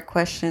know. Those are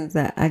questions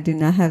that I do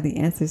not have the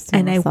answers to.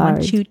 And I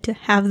want you to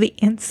have the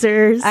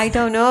answers. I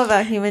don't know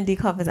about human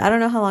decomposition. I don't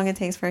know how long it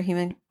takes for a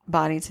human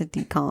body to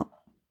decomp.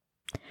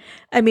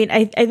 I mean,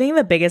 I think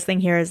the biggest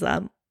thing here is,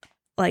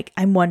 like,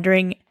 I'm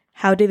wondering,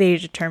 how do they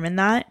determine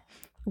that?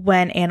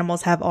 when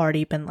animals have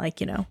already been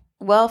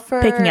Well,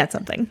 picking at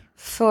something.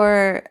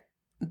 For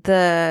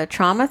the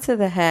trauma to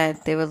the head,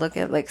 they would look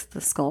at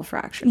the skull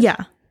fracture.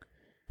 Yeah.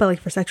 But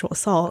for sexual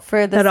assault,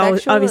 for the that'd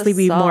sexual obviously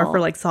be more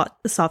for assault,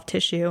 soft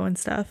tissue and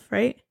stuff,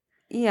 right?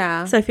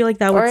 Yeah. So I feel like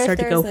that would start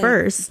to go there's,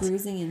 first.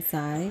 Bruising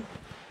inside.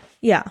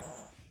 Yeah.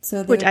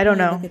 So which I don't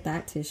know. Look at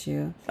that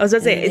tissue. I was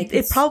going to say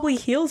it probably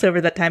heals over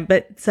that time,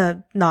 but it's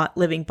a not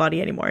living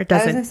body anymore. It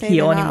doesn't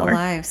heal anymore. Not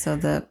alive, so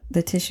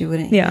the tissue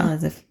wouldn't heal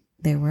as if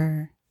they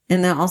were.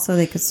 And then also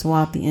they could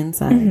swab the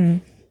inside.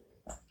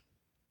 Mm-hmm.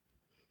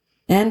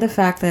 And the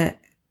fact that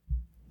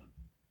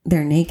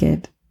they're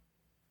naked.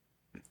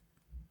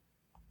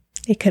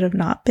 It could have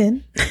not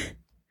been.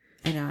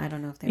 I know. I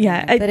don't know if they were.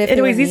 Yeah. But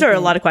anyways, these are a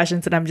lot of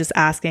questions that I'm just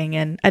asking,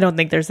 and I don't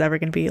think there's ever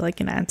going to be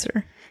an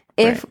answer.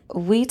 If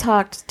we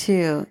talked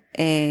to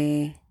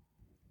a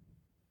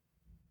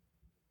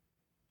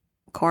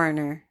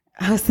coroner,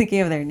 I was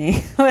thinking of their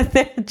name, what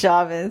their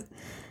job is.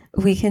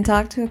 We can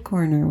talk to a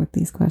coroner with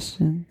these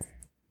questions.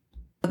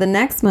 The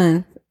next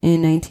month,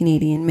 in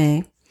 1980, in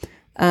May,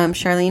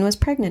 Charlene was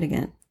pregnant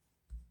again.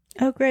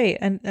 Oh, great.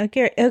 And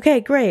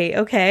okay, great.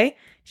 Okay.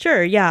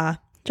 Sure, yeah.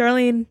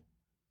 Charlene.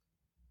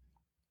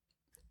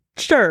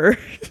 Sure.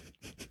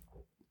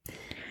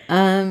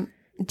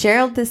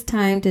 Gerald this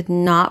time did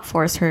not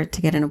force her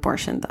to get an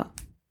abortion, though.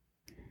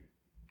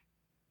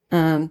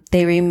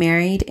 They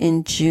remarried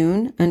in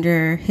June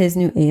under his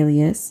new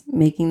alias,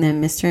 making them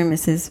Mr. and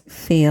Mrs.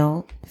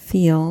 Feil,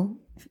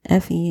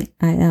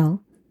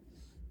 F-E-I-L.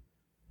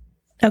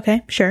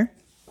 Okay, sure.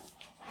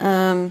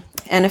 And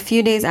a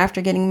few days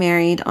after getting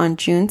married, on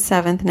June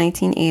 7th,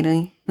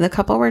 1980, the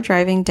couple were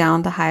driving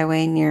down the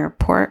highway near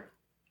Port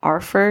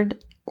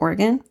Orford,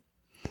 Oregon.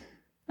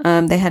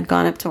 They had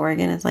gone up to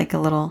Oregon as a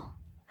little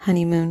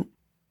honeymoon,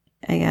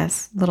 I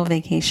guess, little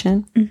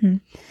vacation. Mm-hmm.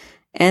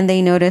 And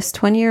they noticed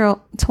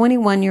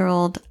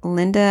 21-year-old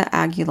Linda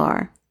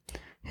Aguilar,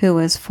 who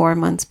was 4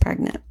 months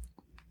pregnant.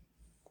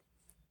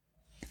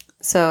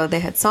 So they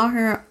had saw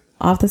her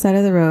off the side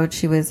of the road.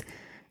 She was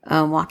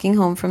walking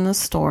home from the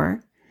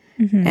store.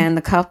 Mm-hmm. And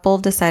the couple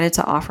decided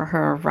to offer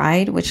her a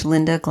ride, which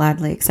Linda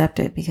gladly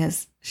accepted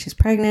because she's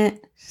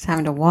pregnant. She's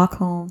having to walk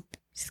home.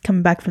 She's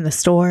coming back from the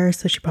store,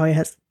 so she probably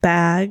has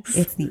bags.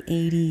 It's the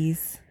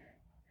 80s.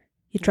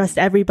 You trust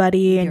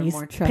everybody, and you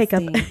pick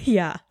up.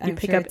 Yeah, you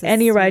pick up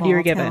any ride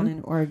you're given.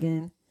 In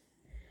Oregon.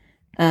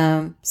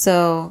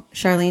 So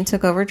Charlene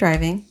took over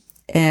driving,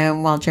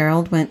 and while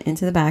Gerald went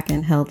into the back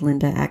and held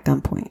Linda at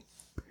gunpoint.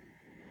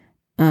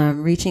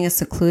 Reaching a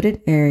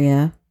secluded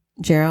area,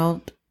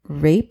 Gerald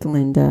raped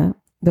Linda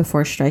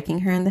before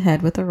striking her in the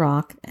head with a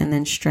rock and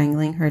then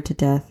strangling her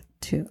to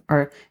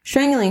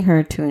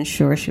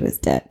ensure she was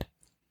dead.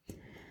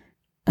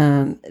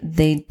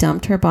 They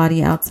dumped her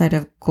body outside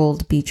of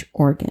Gold Beach,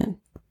 Oregon.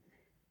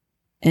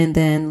 And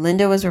then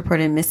Linda was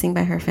reported missing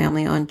by her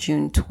family on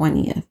June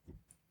 20th.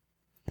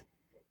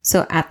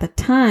 So at the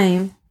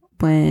time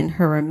when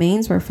her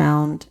remains were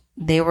found,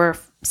 they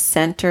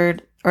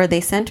centered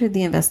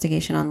the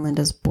investigation on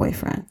Linda's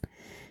boyfriend.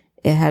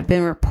 It had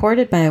been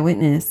reported by a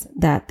witness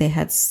that they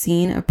had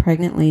seen a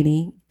pregnant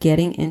lady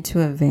getting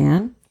into a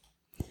van,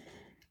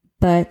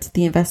 but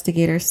the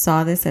investigators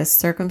saw this as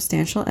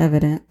circumstantial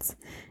evidence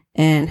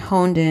and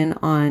honed in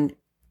on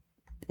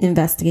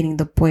investigating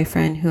the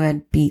boyfriend who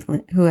had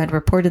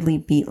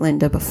reportedly beat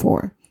Linda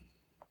before.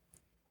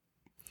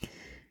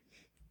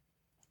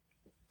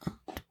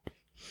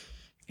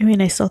 I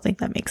mean, I still think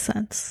that makes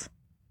sense.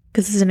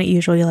 Because isn't it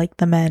usually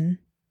the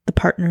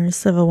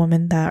partners of a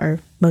woman that are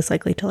most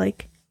likely to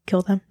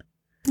kill them?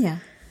 Yeah.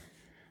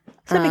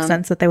 So it makes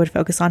sense that they would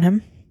focus on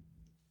him.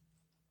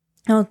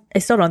 I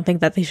still don't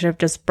think that they should have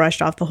just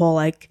brushed off the whole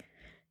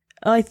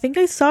oh, I think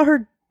I saw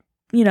her,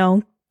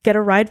 get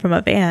a ride from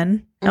a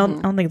van. Mm-hmm.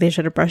 I don't think they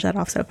should have brushed that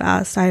off so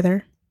fast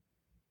either.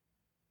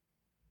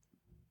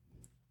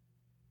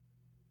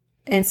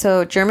 And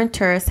so German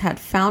tourists had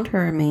found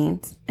her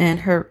remains,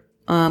 and her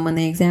when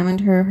they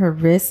examined her, her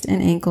wrists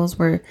and ankles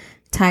were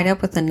tied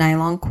up with a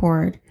nylon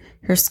cord.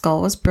 Her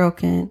skull was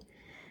broken,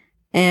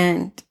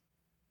 and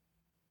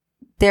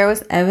there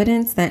was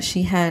evidence that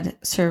she had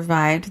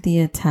survived the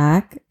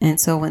attack. And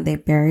so when they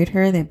buried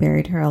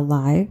her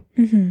alive.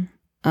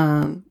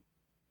 Mm-hmm.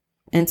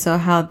 And so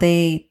how what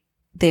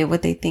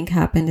they think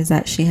happened is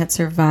that she had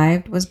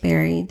survived, was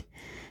buried,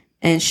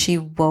 and she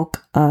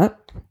woke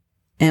up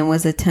and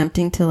was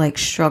attempting to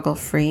struggle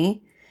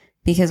free,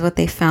 because what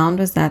they found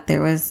was that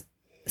there was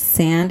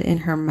sand in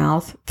her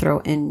mouth,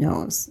 throat, and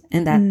nose,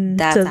 and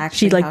that's so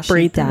actually how she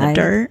breathed died, in the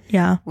dirt.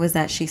 Yeah, was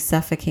that she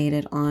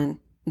suffocated on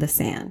the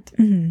sand,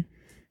 mm-hmm.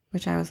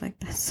 which I was like,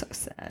 that's so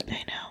sad.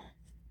 I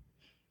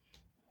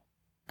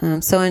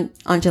know. So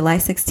on July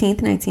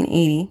 16th,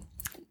 1980.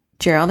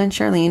 Gerald and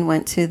Charlene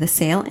went to the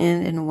Sail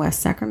Inn in West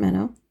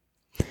Sacramento.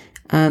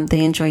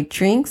 They enjoyed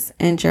drinks,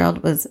 and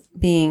Gerald was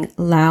being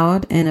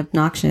loud and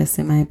obnoxious,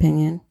 in my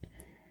opinion.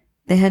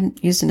 They had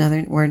used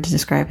another word to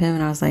describe him,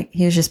 and I was like,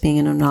 he was just being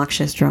an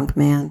obnoxious drunk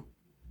man.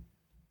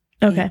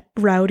 Okay.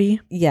 Rowdy.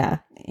 Yeah,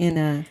 in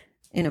a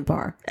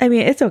bar. I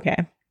mean, it's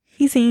okay.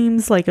 he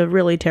seems like a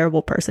really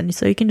terrible person,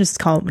 so you can just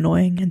call him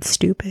annoying and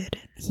stupid.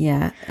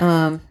 Yeah.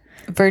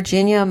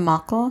 Virginia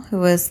Mockle, who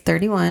was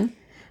 31,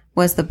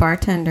 was the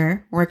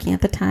bartender working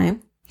at the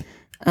time.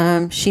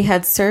 She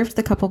had served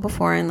the couple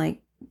before, and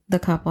like the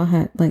couple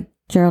had, like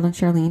Gerald and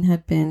Charlene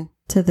had been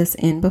to this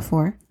inn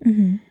before.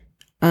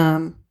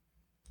 Mm-hmm.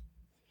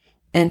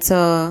 And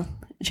so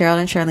Gerald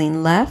and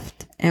Charlene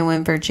left, and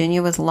when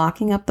Virginia was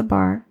locking up the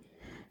bar,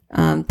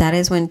 that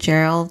is when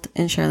Gerald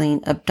and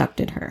Charlene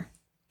abducted her.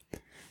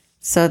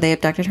 So they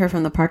abducted her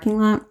from the parking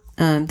lot.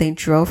 They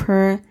drove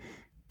her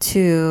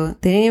they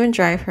didn't even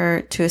drive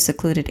her to a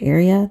secluded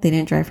area. They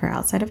didn't drive her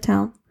outside of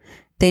town.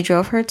 They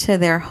drove her to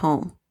their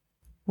home,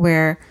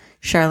 where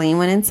Charlene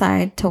went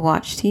inside to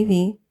watch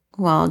TV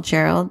while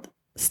Gerald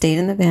stayed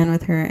in the van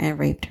with her and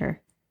raped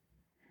her.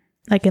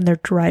 Like in their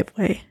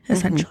driveway,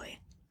 essentially.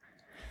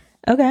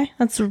 Mm-hmm. Okay,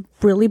 that's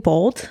really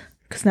bold,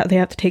 because now they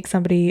have to take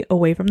somebody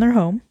away from their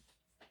home.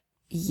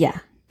 Yeah.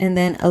 And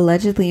then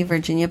allegedly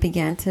Virginia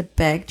began to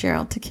beg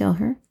Gerald to kill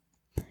her.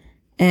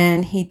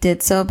 And he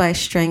did so by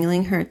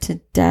strangling her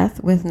to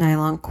death with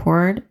nylon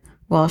cord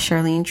while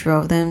Charlene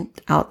drove them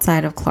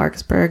outside of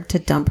Clarksburg to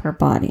dump her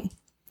body.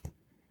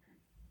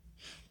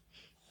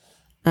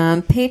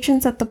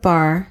 Patrons at the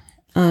bar,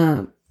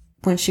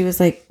 when she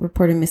was like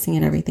reported missing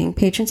and everything,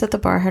 patrons at the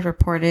bar had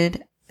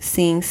reported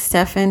seeing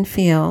Stephen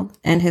Field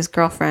and his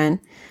girlfriend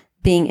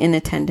being in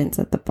attendance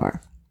at the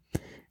bar.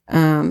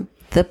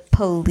 The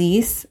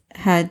police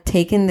had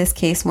taken this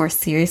case more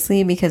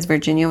seriously because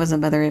Virginia was a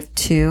mother of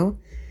two.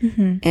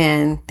 Mm-hmm.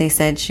 And they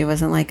said she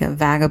wasn't like a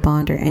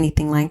vagabond or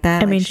anything like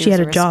that. I mean, she had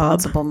a job.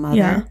 Responsible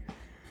mother.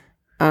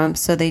 Yeah.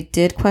 So they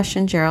did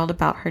question Gerald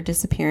about her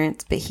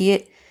disappearance, but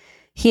he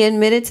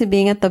admitted to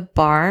being at the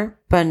bar,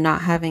 but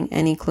not having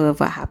any clue of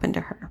what happened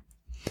to her.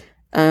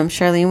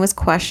 Charlene was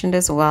questioned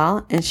as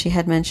well, and she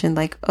had mentioned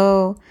like,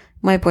 "Oh,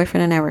 my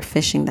boyfriend and I were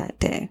fishing that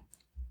day."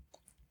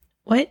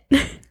 What?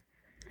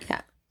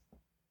 Yeah.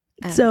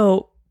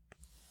 So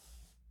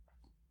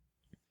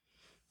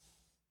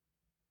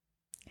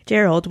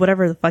Gerald,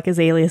 whatever the fuck his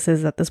alias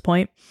is at this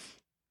point,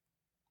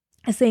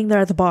 is saying they're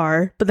at the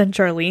bar, but then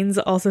Charlene's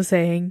also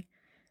saying,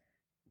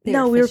 we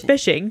were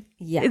fishing.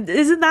 Yeah.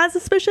 Isn't that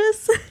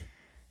suspicious?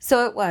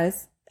 So it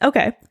was.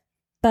 Okay.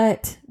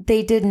 But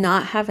they did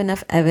not have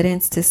enough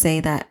evidence to say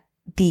that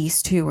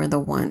these two were the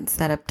ones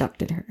that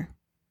abducted her.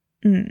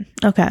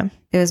 Okay.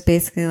 It was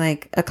basically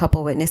like a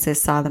couple witnesses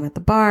saw them at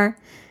the bar.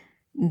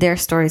 Their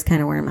stories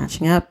kind of weren't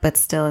matching up, but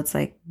still it's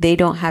like they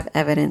don't have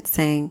evidence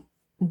saying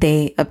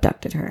they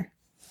abducted her.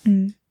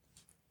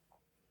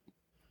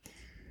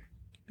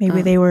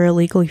 Maybe they were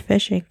illegally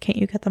fishing. Can't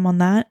you get them on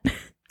that?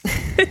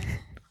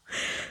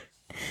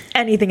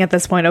 Anything at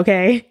this point,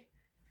 okay?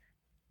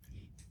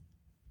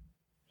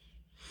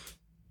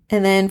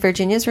 And then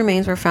Virginia's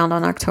remains were found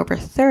on October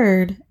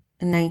 3rd,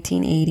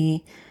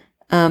 1980,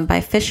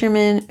 by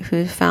fishermen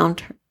who found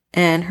her,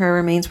 and her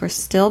remains were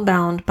still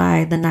bound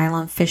by the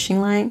nylon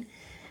fishing line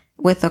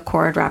with a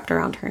cord wrapped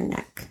around her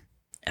neck.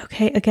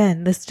 Okay,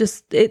 again,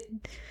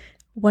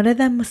 one of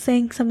them was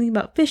saying something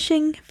about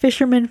fishing.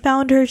 Fishermen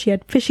found her. She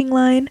had fishing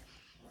line.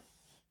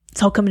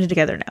 It's all coming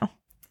together now.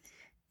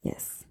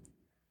 Yes.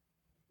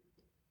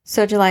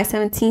 So July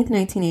 17th,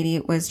 1980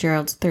 was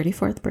Gerald's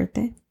 34th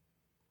birthday.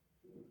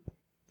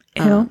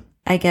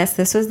 I guess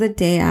this was the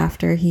day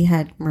after he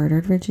had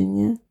murdered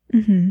Virginia.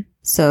 Mm-hmm.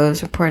 So it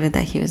was reported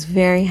that he was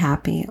very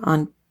happy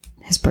on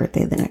his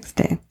birthday the next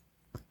day.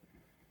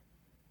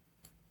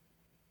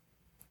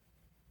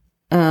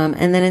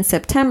 And then in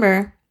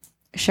September,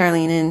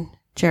 Charlene and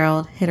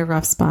Gerald hit a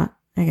rough spot,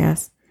 I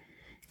guess,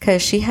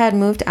 because she had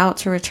moved out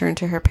to return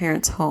to her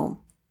parents' home.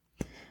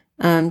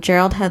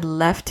 Gerald had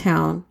left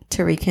town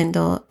to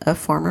rekindle a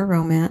former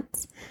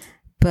romance,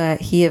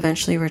 but he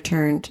eventually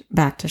returned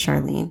back to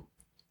Charlene.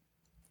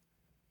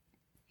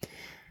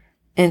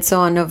 And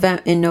so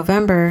in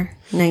November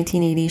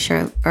 1980,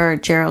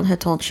 Gerald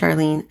had told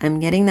Charlene, "I'm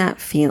getting that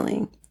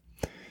feeling."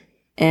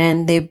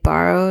 And they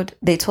told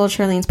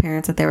Charlene's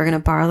parents that they were going to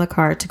borrow the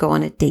car to go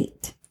on a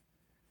date.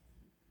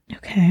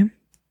 Okay.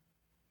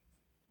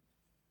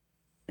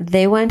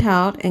 They went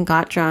out and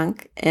got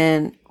drunk.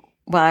 And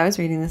while I was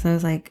reading this, I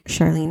was like,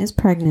 Charlene is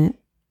pregnant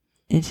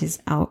and she's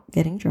out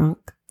getting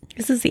drunk.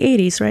 This is the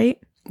 80s, right?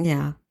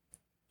 Yeah.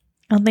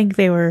 I don't think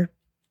they were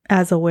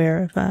as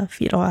aware of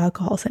fetal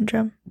alcohol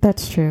syndrome.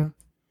 That's true.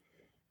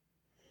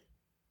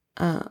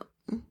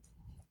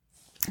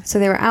 So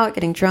they were out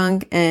getting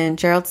drunk, and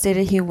Gerald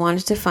stated he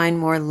wanted to find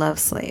more love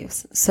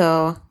slaves.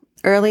 So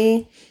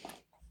early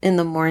in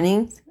the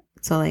morning,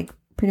 so like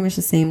pretty much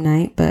the same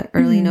night, but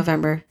early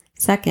November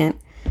 2nd,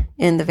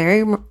 in the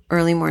very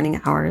early morning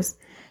hours,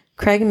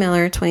 Craig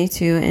Miller,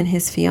 22, and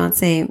his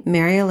fiancée,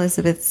 Mary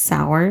Elizabeth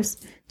Sowers,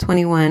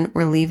 21,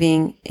 were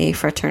leaving a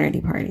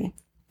fraternity party.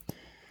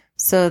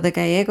 So the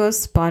Gallegos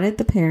spotted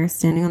the pair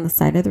standing on the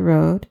side of the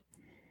road,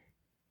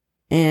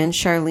 and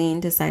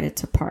Charlene decided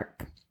to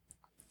park.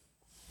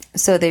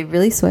 So they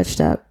really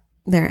switched up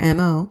their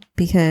MO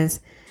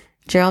because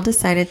Gerald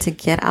decided to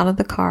get out of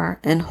the car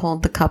and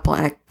hold the couple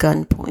at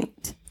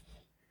gunpoint.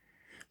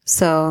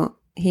 So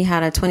he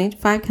had a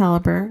 25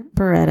 caliber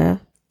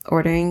Beretta,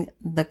 ordering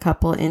the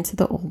couple into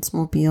the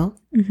Oldsmobile.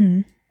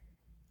 Mm-hmm.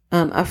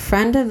 A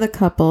friend of the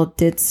couple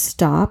did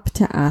stop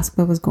to ask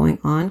what was going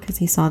on because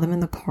he saw them in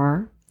the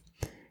car.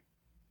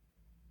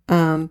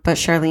 But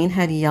Charlene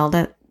had yelled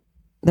at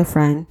the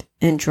friend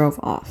and drove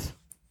off.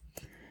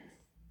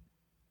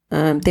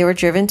 They were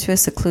driven to a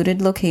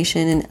secluded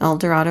location in El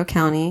Dorado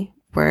County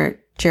where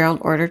Gerald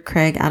ordered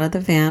Craig out of the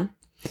van.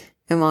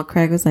 And while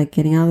Craig was like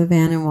getting out of the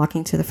van and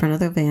walking to the front of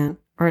the van,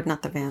 or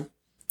not the van,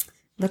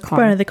 the car.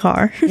 Front of the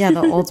car. Yeah,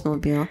 the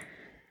Oldsmobile.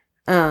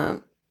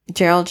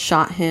 Gerald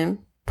shot him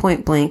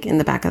point blank in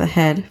the back of the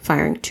head,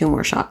 firing 2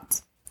 more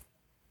shots.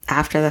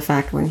 After the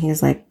fact, when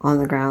he's like on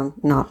the ground,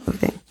 not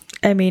moving.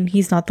 I mean,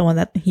 he's not the one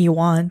that he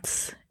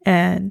wants.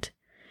 And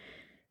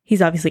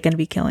he's obviously going to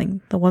be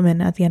killing the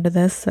woman at the end of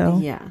this. So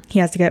yeah, he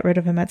has to get rid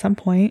of him at some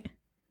point.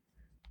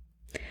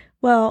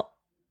 Well,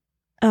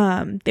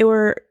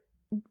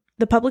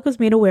 the public was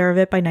made aware of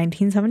it by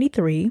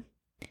 1973.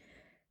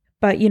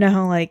 But you know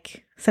how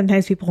like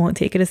sometimes people won't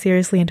take it as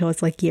seriously until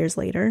it's like years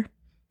later.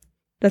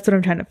 That's what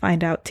I'm trying to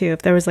find out too.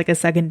 If there was like a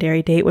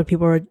secondary date where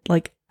people were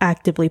like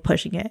actively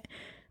pushing it.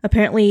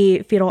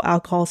 Apparently fetal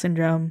alcohol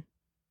syndrome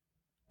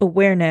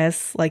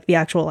awareness, like the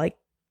actual like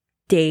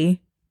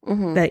day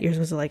that you're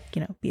supposed to like,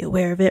 you know, be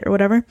aware of it or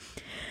whatever,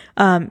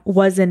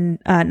 was in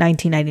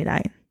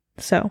 1999.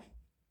 So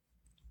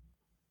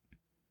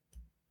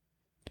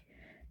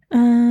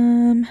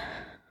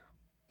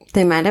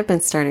they might have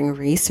been starting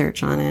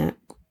research on it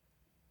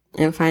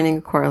and finding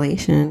a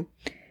correlation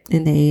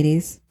in the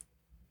 80s.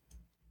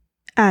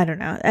 I don't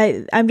know.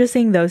 I'm just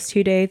saying those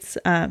 2 dates.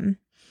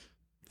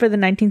 For the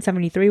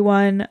 1973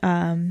 one,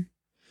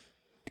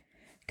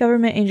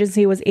 government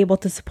agency was able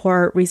to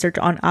support research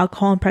on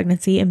alcohol and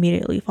pregnancy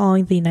immediately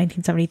following the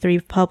 1973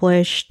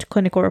 published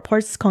clinical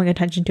reports calling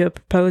attention to a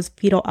proposed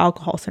fetal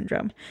alcohol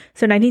syndrome.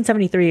 So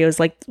 1973 was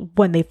like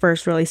when they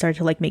first really started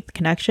to like make the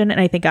connection.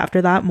 And I think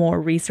after that, more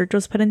research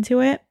was put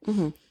into it.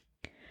 Mm-hmm.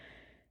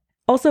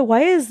 Also,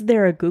 why is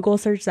there a Google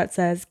search that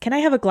says, "Can I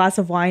have a glass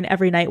of wine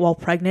every night while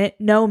pregnant?"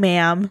 No,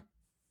 ma'am.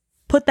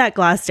 Put that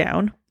glass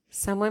down.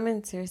 Some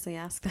women seriously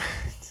ask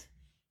that.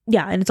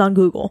 Yeah, and it's on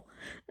Google.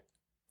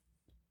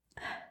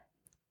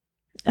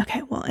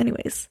 Okay, well,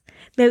 anyways.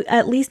 They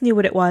at least knew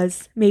what it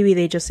was. Maybe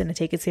they just didn't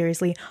take it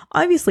seriously.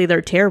 Obviously,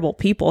 they're terrible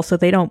people, so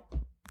they don't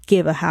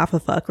give a half a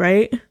fuck,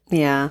 right?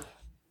 Yeah.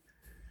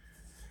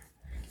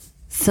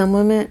 Some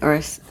women,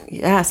 I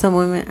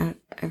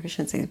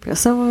shouldn't say it,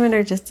 some women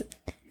are just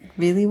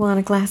really want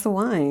a glass of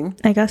wine.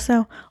 I guess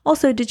so.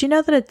 Also, did you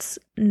know that it's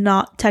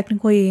not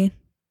technically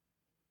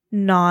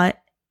not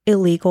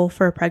illegal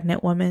for a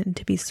pregnant woman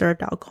to be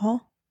served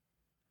alcohol?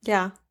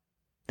 Yeah.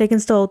 They can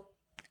still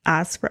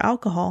ask for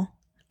alcohol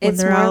when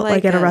It's they're more out,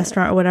 like at a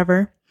restaurant or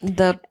whatever.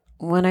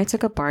 When I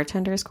took a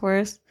bartender's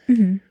course,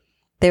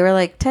 they were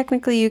like,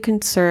 technically you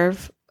can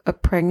serve a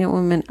pregnant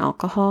woman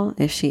alcohol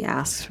if she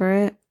asks for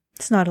it.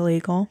 It's not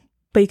illegal.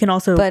 But you can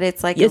also, but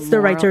it's like it's the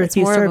right to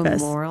refuse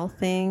service. Of a moral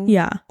thing,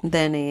 yeah.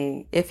 Than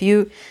if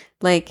you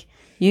like,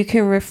 you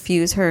can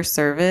refuse her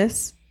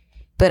service,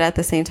 but at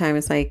the same time,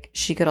 it's like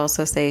she could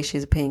also say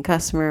she's a paying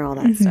customer, all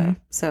that stuff.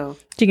 So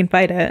she can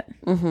fight it.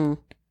 Mm-hmm.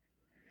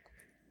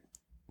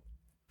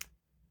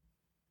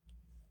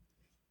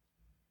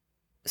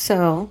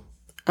 So,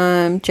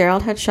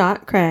 Gerald had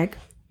shot Craig,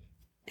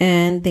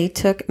 and they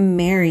took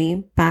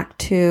Mary back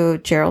to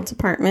Gerald's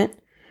apartment,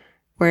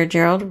 where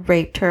Gerald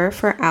raped her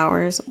for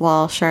hours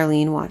while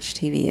Charlene watched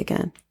TV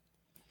again.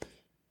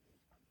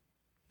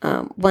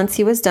 Once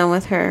he was done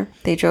with her,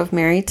 they drove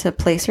Mary to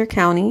Placer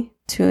County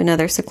to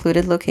another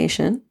secluded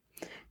location,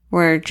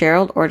 where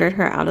Gerald ordered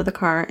her out of the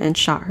car and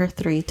shot her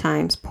 3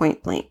 times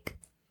point blank.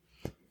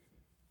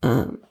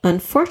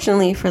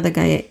 Unfortunately for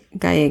the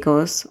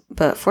Gallegos,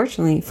 but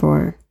fortunately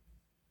for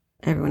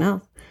everyone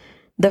else,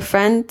 the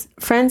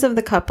friends of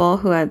the couple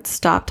who had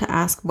stopped to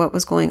ask what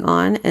was going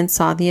on and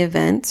saw the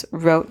event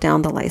wrote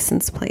down the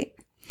license plate.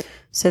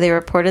 So they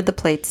reported the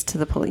plates to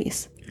the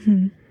police.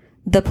 Mm-hmm.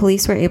 The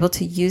police were able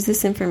to use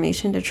this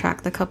information to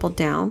track the couple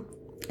down.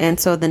 And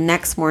so the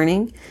next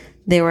morning,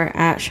 they were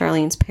at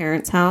Charlene's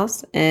parents'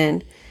 house,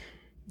 and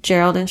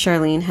Gerald and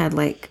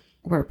Charlene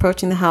were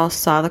approaching the house,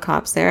 saw the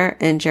cops there,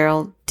 and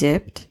Gerald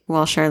dipped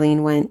while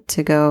Charlene went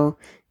to go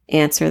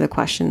answer the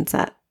questions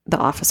that the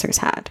officers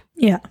had.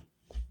 Yeah.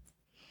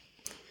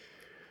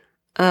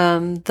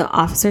 The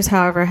officers,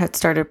 however, had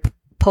started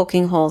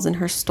poking holes in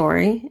her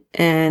story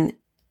and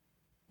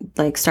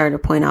started to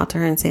point out to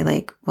her and say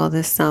well,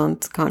 this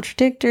sounds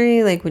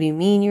contradictory. What do you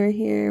mean you were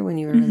here when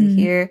you were really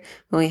here,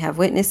 when we have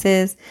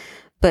witnesses?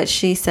 But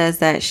she says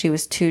that she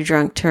was too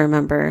drunk to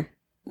remember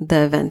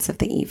the events of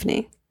the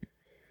evening.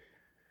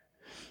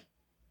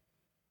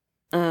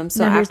 So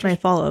now here's my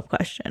follow-up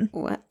question.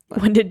 What?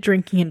 When did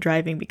drinking and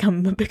driving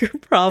become a bigger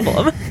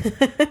problem?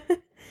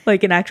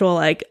 An actual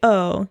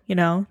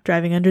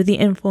driving under the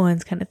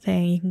influence kind of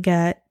thing. You can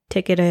get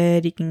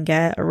ticketed, you can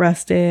get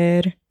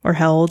arrested or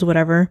held,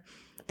 whatever.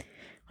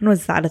 When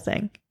was that a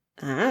thing?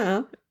 I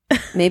don't know.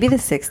 Maybe the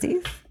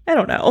 60s? I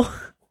don't know.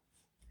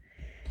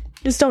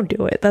 Just don't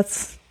do it.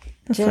 That's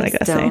what I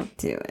gotta say. Don't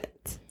do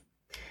it.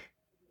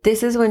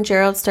 This is when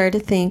Gerald started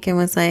to think and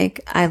was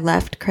like, I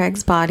left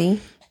Craig's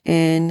body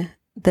in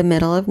the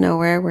middle of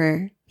nowhere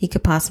where he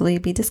could possibly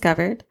be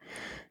discovered.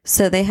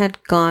 So they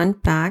had gone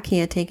back. He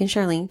had taken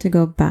Charlene to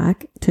go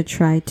back to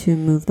try to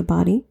move the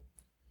body.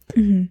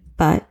 Mm-hmm.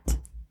 But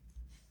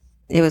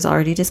it was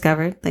already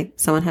discovered. Like,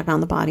 someone had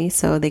found the body,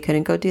 so they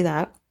couldn't go do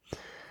that.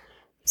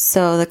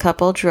 So the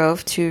couple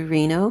drove to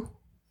Reno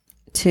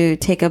to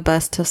take a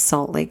bus to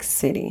Salt Lake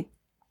City.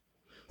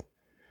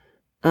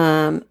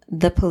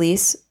 The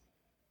police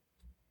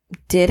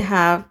did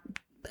have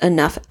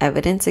enough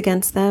evidence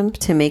against them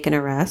to make an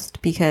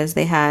arrest because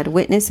they had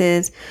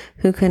witnesses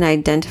who could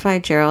identify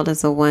Gerald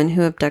as the one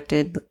who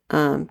abducted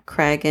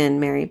Craig and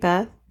Mary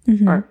Beth.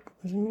 Mm-hmm. Or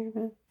was it Mary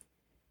Beth?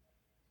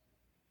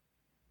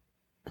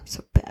 I'm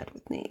so bad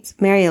with names.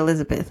 Mary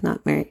Elizabeth,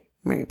 not Mary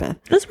Beth.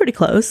 That's pretty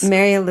close.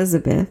 Mary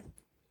Elizabeth.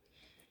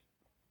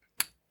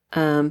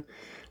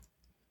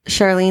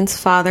 Charlene's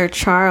father,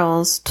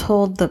 Charles,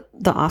 told the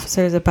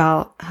officers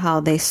about how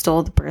they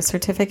stole the birth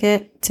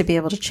certificate to be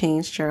able to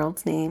change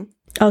Gerald's name.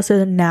 Oh,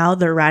 so now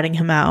they're ratting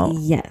him out.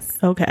 Yes.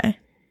 Okay.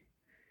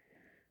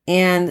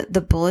 And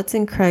the bullets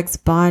in Craig's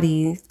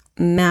body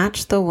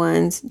matched the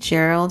ones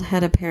Gerald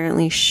had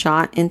apparently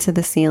shot into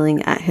the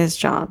ceiling at his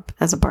job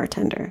as a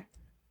bartender.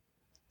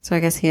 So I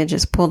guess he had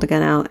just pulled a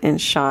gun out and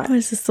shot. Oh,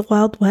 is this the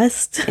Wild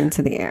West?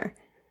 Into the air.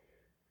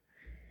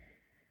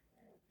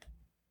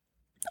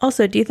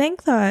 Also, do you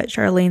think that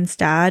Charlene's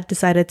dad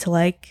decided to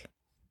like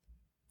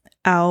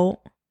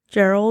out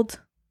Gerald?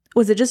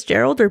 Was it just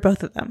Gerald or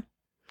both of them?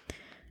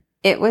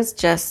 It was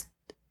just...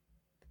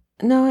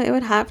 No, it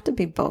would have to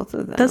be both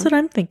of them. That's what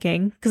I'm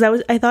thinking.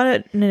 Because I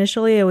thought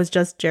initially it was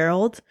just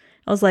Gerald.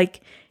 I was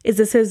like, is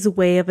this his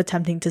way of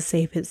attempting to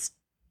save his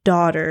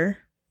daughter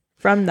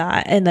from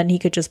that? And then he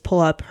could just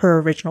pull up her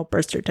original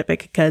birth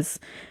certificate because,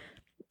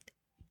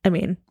 I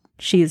mean,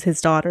 she's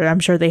his daughter. I'm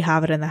sure they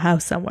have it in the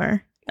house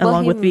somewhere.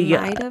 Along with the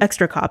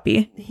extra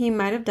copy. He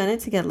might have done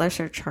it to get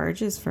lesser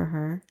charges for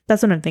her.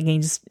 That's what I'm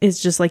thinking.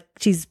 It's just like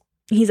he's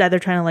either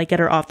trying to like get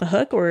her off the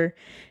hook or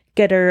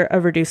get her a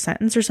reduced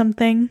sentence or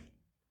something.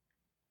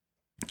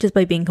 Just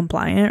by being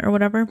compliant or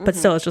whatever. Mm-hmm. But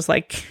still, it's just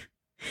like,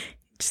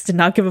 just did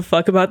not give a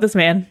fuck about this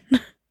man.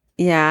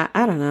 Yeah,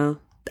 I don't know.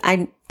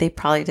 They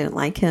probably didn't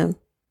like him.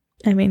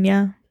 I mean,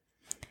 yeah.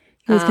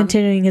 He was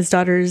continuing his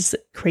daughter's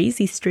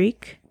crazy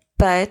streak.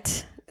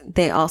 But...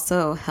 they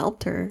also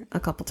helped her a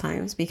couple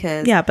times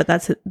because... Yeah, but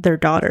that's their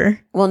daughter.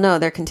 Well, no,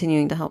 they're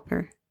continuing to help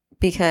her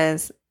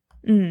because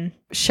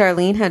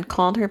Charlene had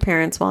called her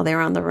parents while they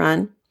were on the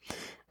run,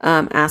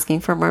 asking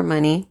for more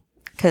money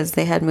because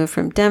they had moved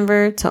from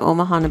Denver to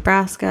Omaha,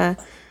 Nebraska.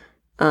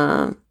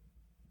 And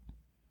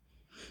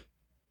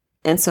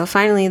so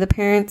finally the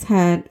parents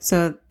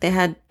they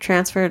had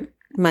transferred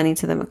money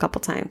to them a couple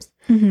times.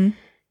 Mm-hmm.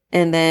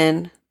 And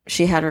then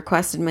she had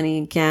requested money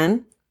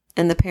again.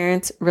 And the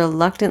parents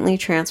reluctantly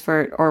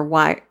transferred or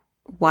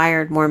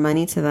wired more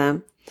money to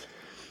them.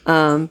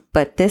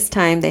 But this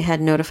time they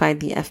had notified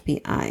the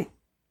FBI.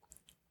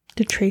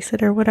 To trace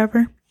it or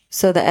whatever.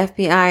 So the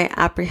FBI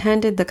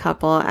apprehended the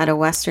couple at a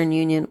Western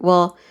Union.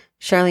 Well,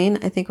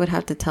 Charlene, I think, would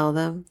have to tell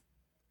them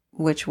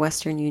which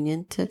Western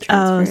Union to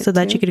transfer so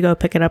that you could go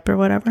pick it up or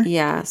whatever?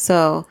 Yeah.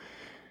 So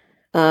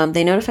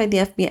they notified the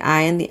FBI,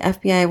 and the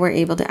FBI were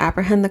able to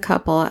apprehend the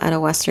couple at a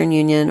Western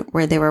Union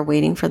where they were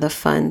waiting for the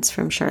funds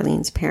from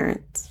Charlene's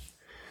parents.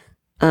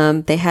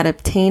 They had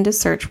obtained a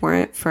search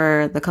warrant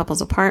for the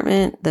couple's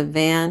apartment, the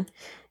van,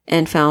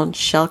 and found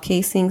shell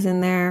casings in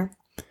there.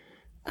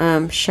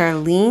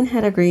 Charlene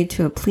had agreed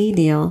to a plea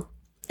deal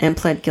and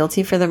pled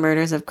guilty for the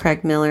murders of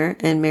Craig Miller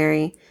and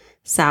Mary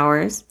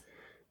Sowers,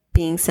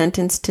 being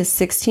sentenced to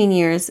 16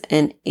 years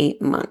and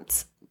 8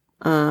 months.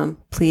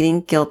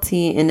 Pleading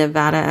guilty in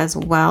Nevada as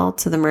well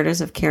to the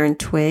murders of Karen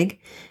Twigg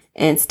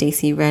and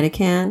Stacy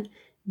Redican,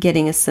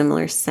 getting a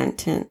similar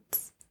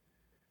sentence.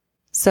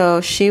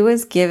 So she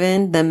was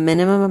given the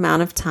minimum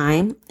amount of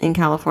time in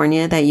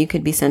California that you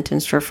could be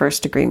sentenced for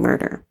first-degree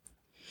murder.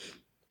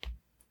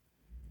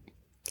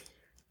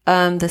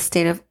 The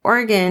state of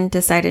Oregon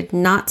decided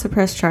not to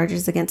press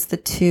charges against the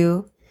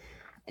two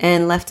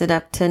and left it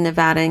up to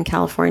Nevada and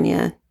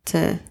California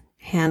to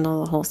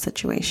handle the whole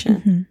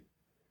situation.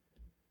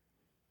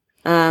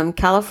 Mm-hmm.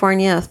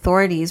 California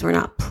authorities were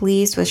not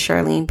pleased with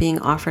Charlene being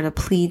offered a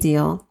plea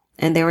deal,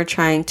 and they were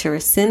trying to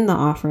rescind the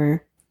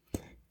offer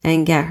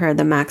and get her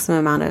the maximum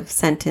amount of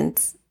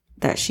sentence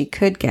that she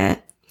could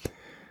get.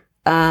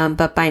 But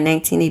by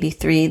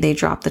 1983, they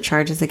dropped the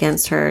charges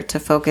against her to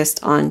focus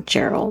on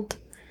Gerald.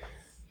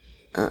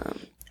 And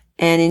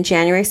on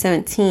January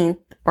 17th,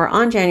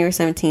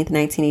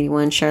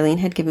 1981, Charlene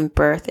had given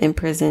birth in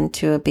prison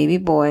to a baby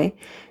boy,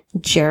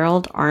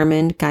 Gerald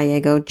Armand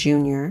Gallego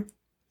Jr.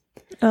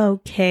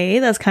 Okay,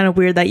 that's kind of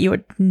weird that you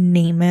would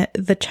name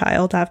the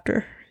child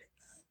after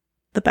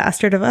the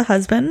bastard of a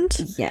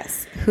husband.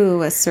 Yes, who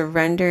was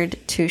surrendered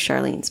to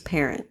Charlene's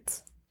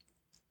parents.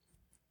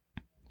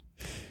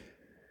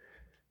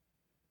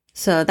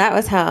 So that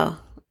was how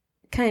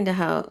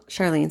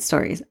Charlene's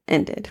stories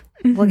ended.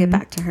 We'll get Mhm.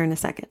 back to her in a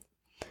second.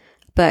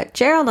 But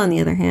Gerald, on the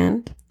other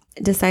hand,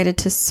 decided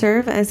to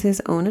serve as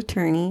his own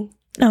attorney.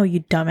 Oh,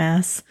 you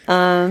dumbass.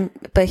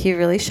 But he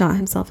really shot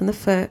himself in the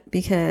foot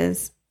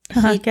because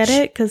Get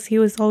it? Because he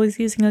was always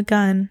using a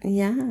gun.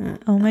 Yeah.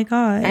 Oh my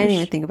gosh. I didn't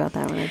even think about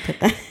that when I put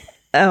that.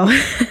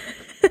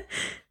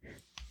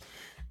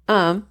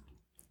 Oh.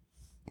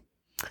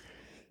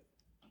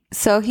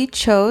 So he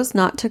chose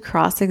not to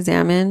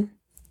cross-examine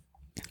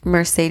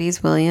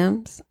Mercedes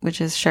Williams,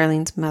 which is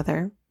Charlene's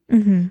mother,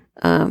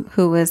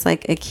 who was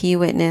like a key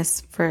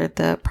witness for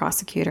the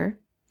prosecutor.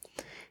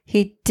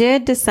 He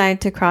did decide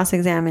to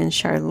cross-examine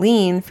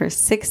Charlene for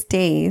 6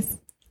 days.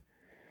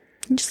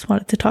 He just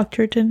wanted to talk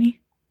to her, didn't he?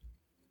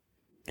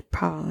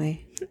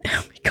 Probably.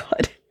 Oh my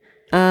God.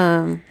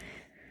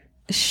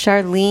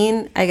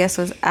 Charlene, I guess,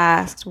 was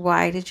asked,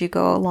 why did you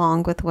go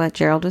along with what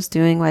Gerald was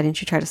doing? Why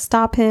didn't you try to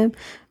stop him?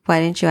 Why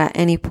didn't you at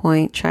any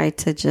point try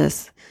to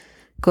just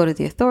go to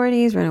the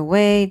authorities, run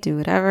away, do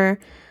whatever?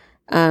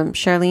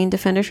 Charlene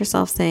defended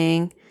herself,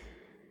 saying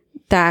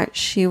that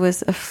she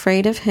was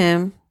afraid of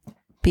him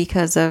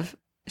because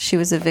she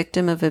was a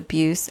victim of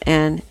abuse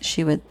and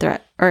he would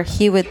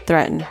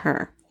threaten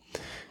her.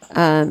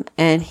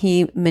 And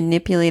he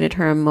manipulated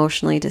her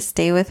emotionally to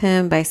stay with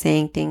him by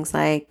saying things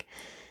like,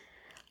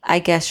 I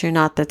guess you're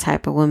not the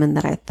type of woman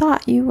that I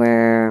thought you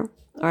were.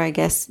 Or I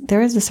guess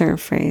there is a certain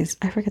phrase.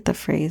 I forget the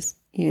phrase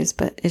used,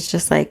 but it's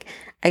just like,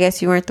 I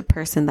guess you weren't the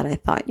person that I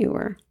thought you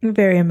were.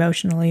 Very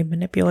emotionally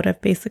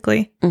manipulative,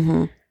 basically.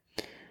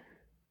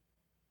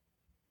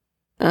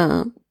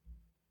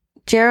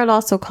 Gerald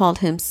also called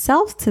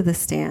himself to the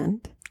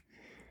stand.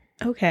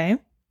 Okay.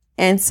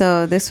 And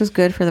so this was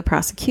good for the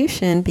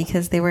prosecution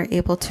because they were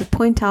able to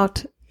point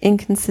out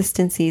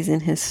inconsistencies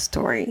in his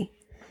story.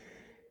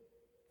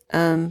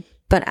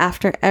 But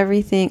after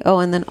everything,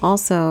 and then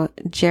also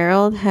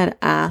Gerald had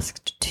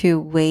asked to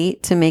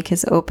wait to make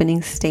his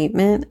opening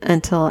statement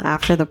until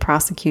after the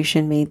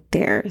prosecution made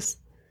theirs.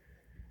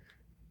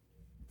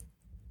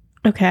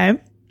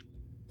 Okay.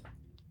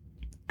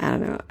 I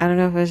don't know. I don't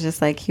know if it was just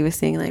like he was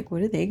saying like,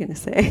 what are they going to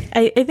say?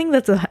 I think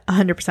that's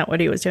 100% what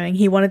he was doing.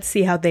 He wanted to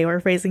see how they were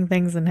phrasing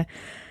things and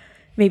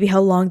maybe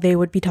how long they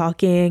would be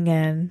talking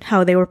and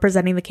how they were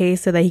presenting the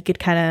case so that he could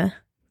kind of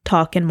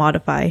talk and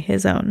modify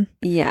his own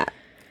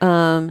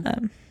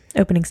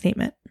opening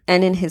statement.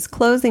 And in his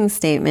closing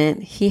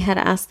statement, he had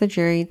asked the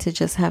jury to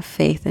just have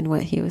faith in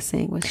what he was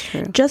saying was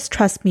true. Just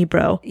trust me,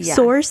 bro. Yeah.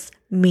 Source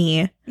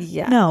me.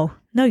 Yeah.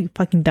 No, you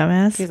fucking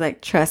dumbass. He's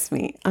like, trust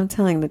me, I'm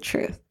telling the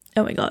truth.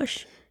 Oh my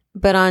gosh.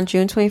 But on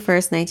June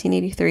 21st,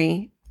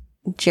 1983,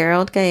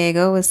 Gerald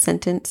Gallego was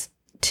sentenced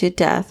to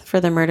death for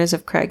the murders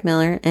of Craig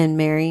Miller and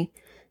Mary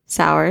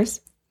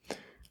Sowers.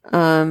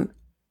 In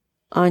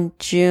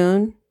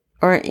June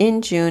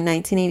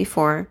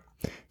 1984,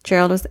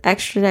 Gerald was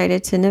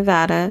extradited to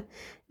Nevada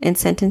and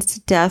sentenced to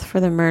death for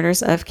the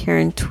murders of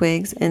Karen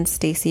Twiggs and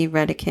Stacy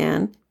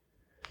Redican.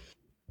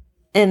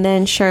 And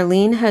then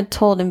Charlene had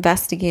told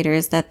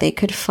investigators that they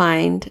could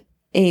find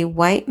a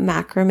white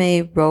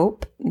macrame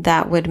rope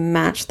that would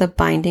match the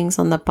bindings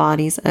on the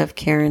bodies of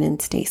Karen and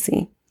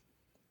Stacy.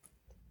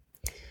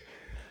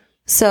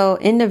 So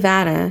in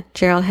Nevada,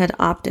 Gerald had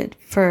opted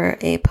for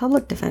a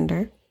public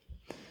defender,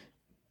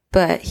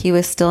 but he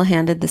was still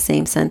handed the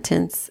same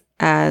sentence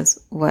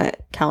as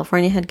what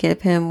California had given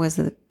him, was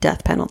the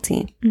death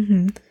penalty.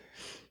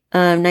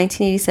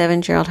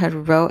 1987, Gerald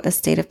had wrote a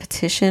state of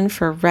petition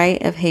for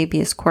right of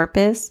habeas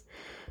corpus,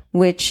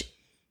 which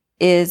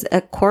is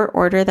a court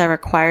order that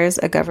requires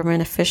a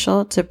government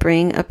official to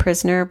bring a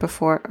prisoner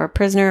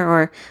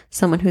or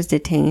someone who's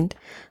detained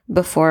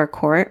before a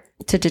court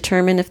to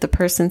determine if the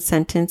person's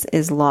sentence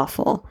is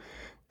lawful.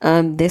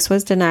 This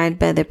was denied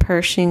by the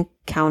Pershing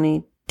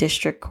County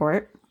District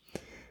Court.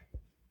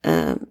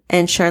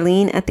 And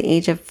Charlene, at the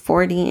age of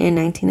 40 in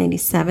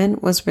 1997,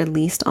 was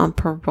released on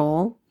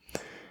parole.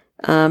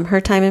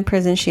 Her time in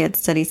prison, she had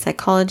studied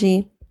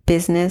psychology,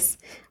 business,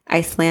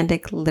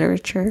 Icelandic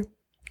literature.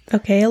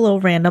 Okay, a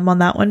little random on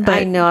that one, but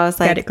I know, I was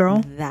like, get it,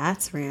 girl.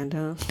 That's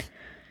random.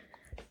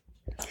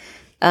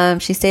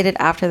 She stated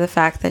after the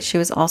fact that she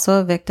was also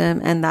a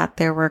victim and that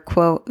there were,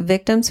 quote,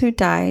 victims who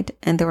died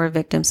and there were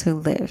victims who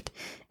lived.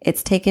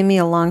 It's taken me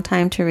a long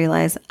time to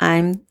realize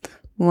I'm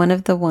one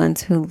of the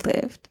ones who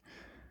lived.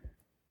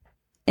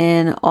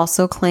 And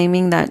also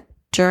claiming that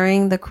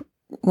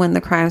when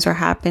the crimes were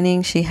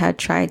happening, she had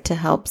tried to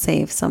help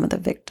save some of the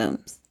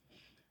victims.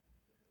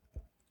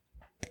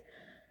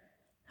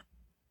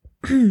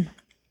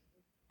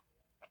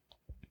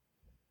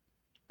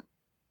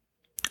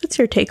 What's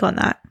your take on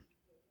that?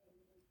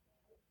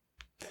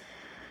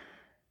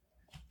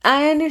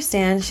 I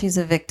understand she's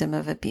a victim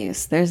of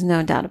abuse. There's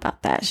no doubt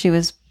about that. She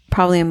was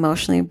probably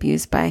emotionally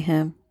abused by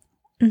him,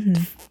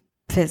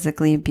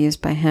 physically abused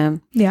by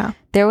him. Yeah.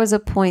 There was a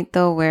point,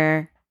 though,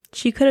 where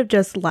she could have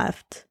just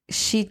left.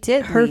 She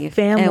did her leave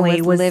family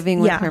and was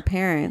living with her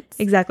parents.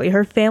 Exactly.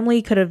 Her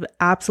family could have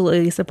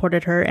absolutely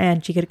supported her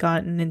and she could have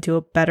gotten into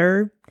a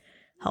better,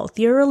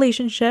 healthier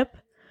relationship.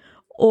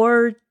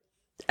 Or,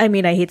 I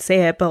mean, I hate to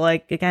say it, but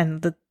like,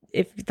 again,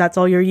 if that's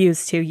all you're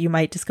used to, you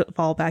might just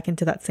fall back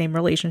into that same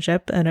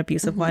relationship, an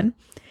abusive one.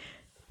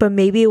 But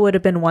maybe it would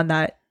have been one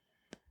that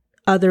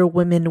other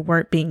women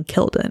weren't being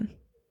killed in.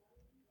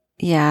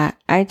 Yeah,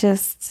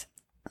 as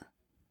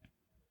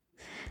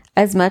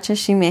much as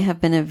she may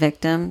have been a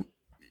victim,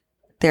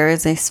 there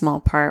is a small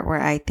part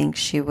where I think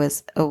she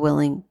was a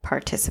willing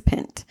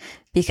participant.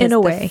 Because in a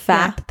way, the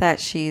fact that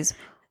she's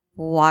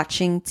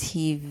watching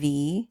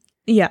TV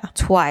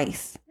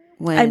twice.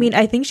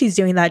 I think she's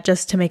doing that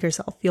just to make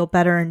herself feel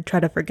better and try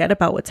to forget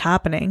about what's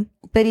happening.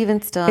 But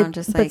even still,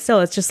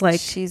 it's just like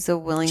she's a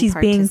willing she's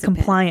being participant.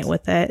 compliant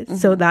with it.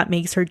 So that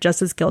makes her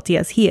just as guilty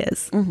as he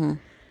is.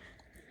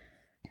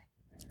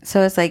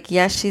 So it's like,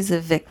 yes, she's a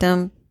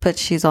victim, but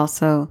she's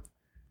also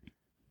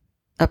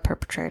a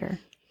perpetrator.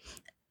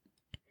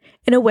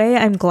 In a way,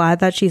 I'm glad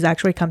that she's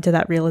actually come to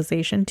that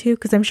realization too,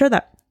 because I'm sure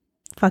that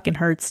fucking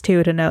hurts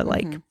too to know,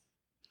 like,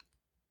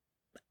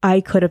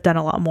 I could have done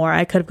a lot more.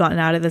 I could have gotten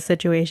out of this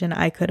situation.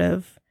 I could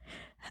have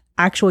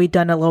actually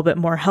done a little bit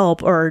more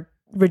help or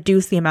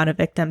reduced the amount of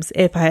victims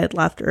if I had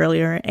left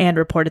earlier and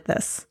reported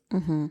this.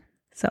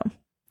 So,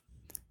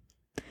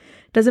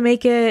 doesn't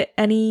make it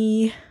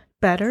any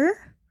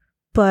better,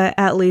 but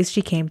at least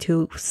she came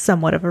to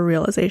somewhat of a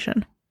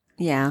realization.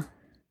 Yeah.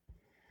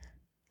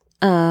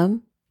 So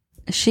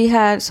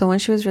when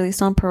she was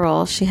released on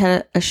parole, she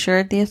had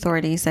assured the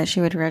authorities that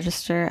she would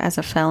register as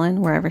a felon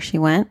wherever she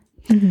went.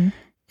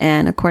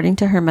 And according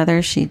to her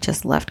mother, she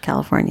just left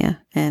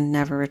California and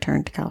never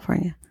returned to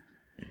California.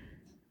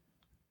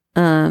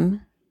 So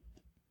in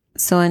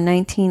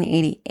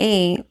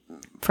 1988,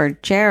 for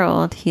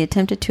Gerald, he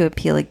attempted to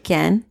appeal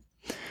again,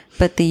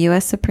 but the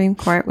U.S. Supreme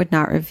Court would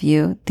not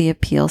review the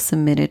appeal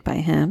submitted by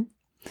him.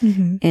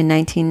 In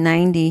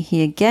 1990,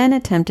 he again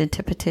attempted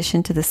to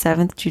petition to the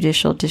 7th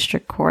Judicial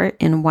District Court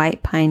in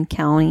White Pine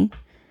County,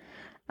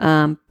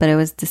 but it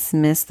was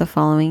dismissed the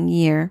following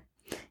year.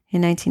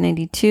 In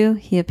 1992,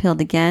 he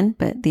appealed again,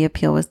 but the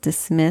appeal was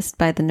dismissed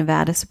by the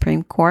Nevada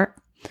Supreme Court,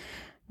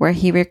 where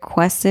he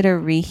requested a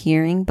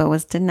rehearing but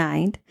was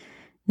denied.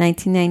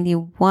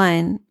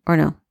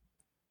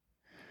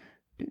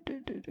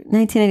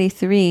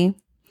 1993,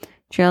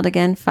 Gerald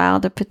again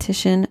filed a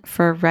petition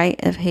for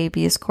right of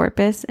habeas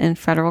corpus in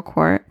federal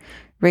court,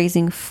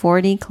 raising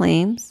 40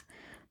 claims.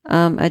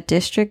 A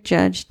district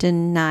judge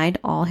denied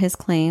all his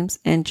claims,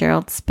 and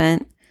Gerald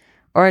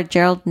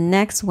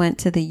next went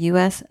to the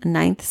U.S.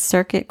 Ninth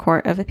Circuit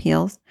Court of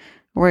Appeals,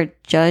 where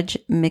Judge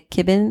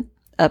McKibben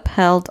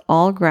upheld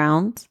all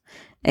grounds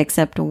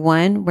except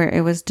one, where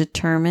it was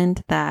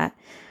determined that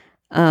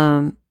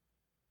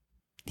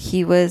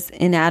he was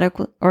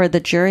inadequate, or the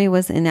jury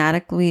was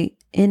inadequately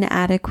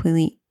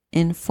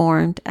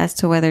informed as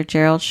to whether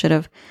Gerald should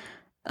have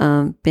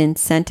been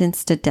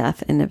sentenced to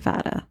death in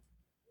Nevada.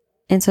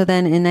 And so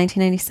then in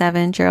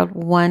 1997, Gerald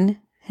won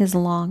his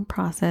long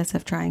process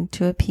of trying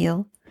to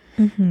appeal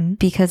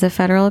because a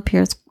federal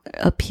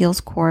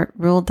appeals court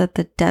ruled that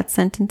the death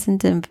sentence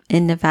in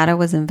Nevada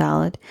was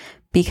invalid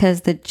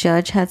because the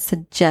judge had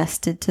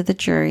suggested to the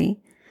jury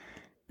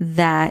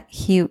that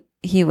he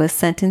was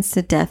sentenced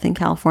to death in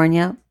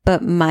California,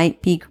 but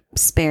might be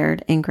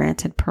spared and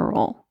granted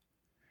parole.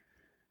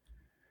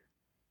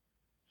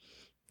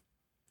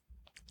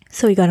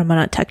 So he got him on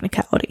a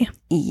technicality.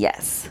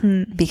 Yes,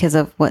 because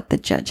of what the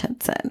judge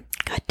had said.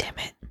 God damn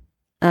it.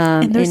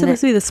 And they're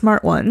supposed to be the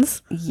smart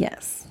ones.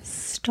 Yes.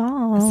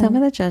 Stop. Some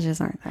of the judges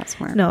aren't that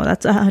smart. No,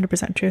 that's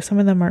 100% true. Some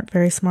of them aren't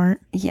very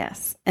smart.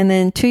 Yes. And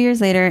then 2 years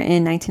later,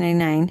 in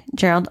 1999,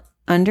 Gerald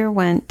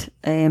underwent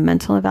a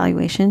mental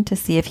evaluation to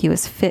see if he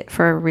was fit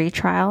for a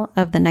retrial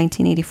of the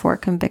 1984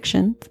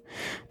 convictions.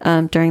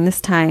 During this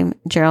time,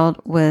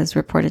 Gerald was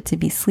reported to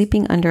be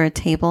sleeping under a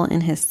table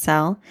in his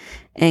cell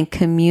and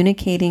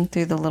communicating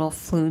through the little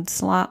flute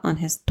slot on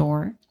his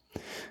door.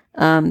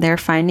 Their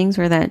findings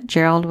were that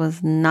Gerald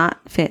was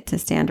not fit to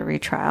stand a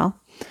retrial.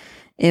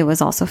 It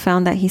was also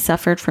found that he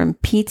suffered from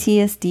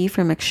PTSD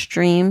from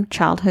extreme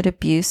childhood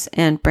abuse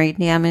and brain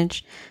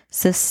damage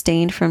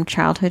sustained from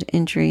childhood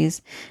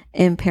injuries,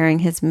 impairing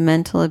his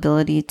mental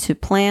ability to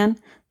plan,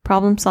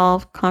 problem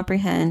solve,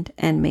 comprehend,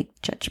 and make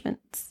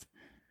judgments.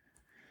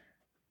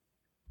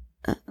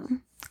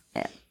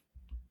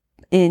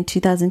 In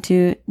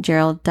 2002,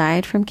 Gerald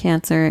died from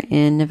cancer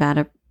in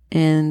Nevada,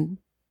 in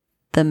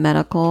the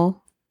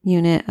medical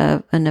unit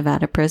of a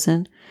Nevada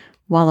prison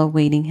while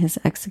awaiting his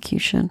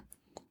execution.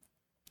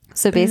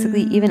 So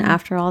basically, even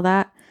after all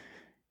that,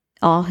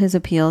 all his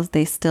appeals,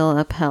 they still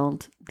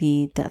upheld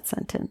the death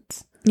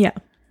sentence. Yeah.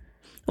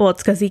 Well,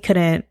 it's because he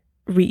couldn't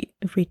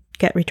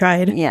get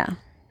retried. Yeah.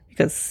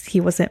 Because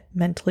he wasn't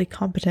mentally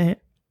competent.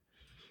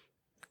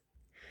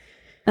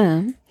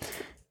 And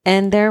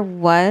there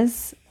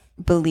was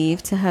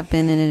believed to have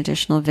been an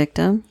additional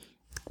victim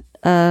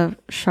of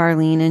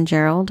Charlene and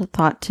Gerald,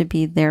 thought to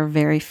be their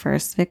very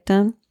first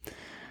victim.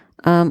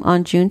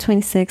 On June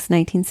 26,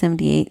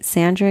 1978,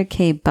 Sandra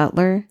K.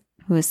 Butler,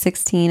 who was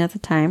 16 at the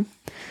time,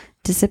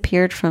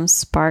 disappeared from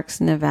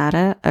Sparks,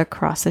 Nevada,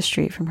 across the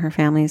street from her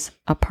family's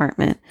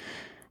apartment.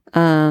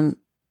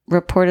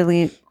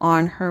 Reportedly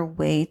on her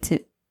way to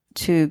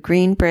to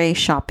Greenbrae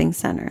Shopping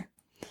Center.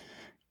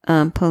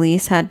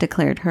 Police had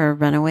declared her a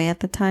runaway at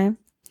the time.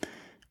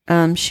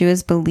 She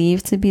was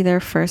believed to be their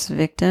first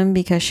victim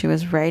because she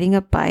was riding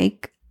a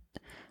bike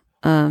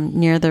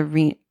near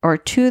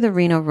to the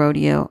Reno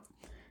Rodeo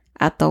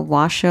at the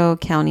Washoe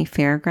County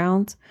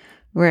Fairgrounds,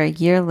 where a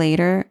year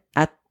later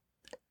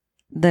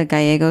the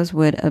Gallegos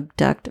would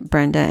abduct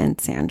Brenda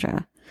and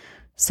Sandra.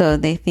 So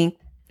they think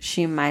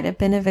she might have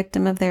been a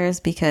victim of theirs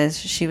because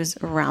she was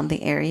around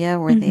the area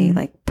where they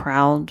like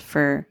prowled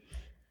for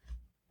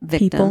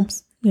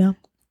victims. People.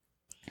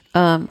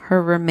 Yeah.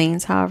 Her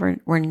remains, however,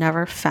 were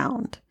never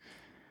found.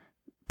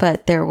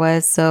 But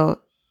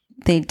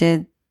they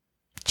did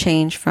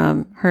change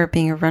from her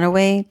being a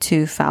runaway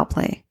to foul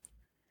play.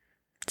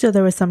 So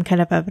there was some kind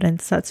of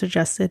evidence that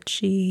suggested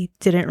she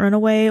didn't run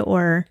away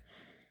or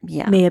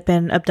may have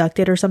been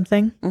abducted or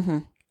something? Mm-hmm.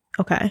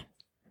 Okay.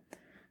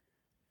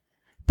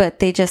 But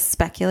they just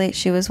speculate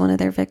she was one of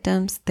their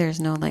victims. There's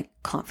no like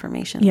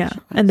confirmation. Yeah.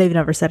 And they've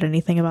never said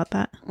anything about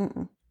that.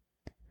 Mm-mm.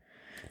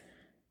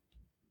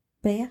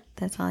 But yeah,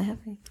 that's all I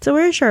have for you. So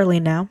where is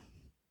Charlene now?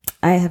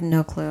 I have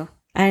no clue.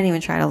 I didn't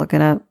even try to look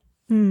it up.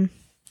 Hmm.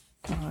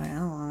 Oh, I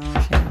don't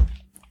know.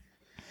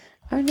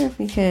 I wonder if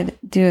we could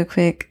do a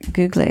quick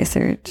Google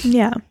search.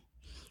 Yeah.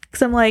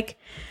 Because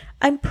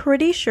I'm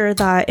pretty sure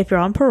that if you're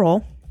on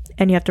parole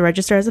and you have to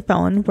register as a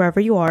felon wherever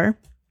you are,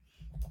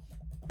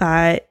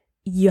 that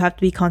you have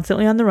to be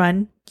constantly on the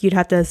run. You'd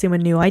have to assume a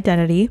new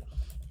identity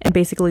and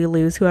basically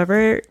lose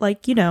whoever,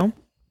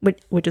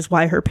 which is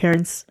why her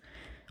parents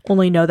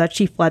only know that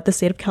she fled the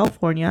state of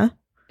California.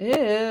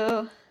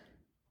 Ew.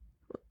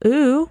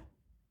 Ooh.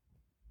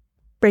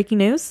 Breaking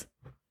news.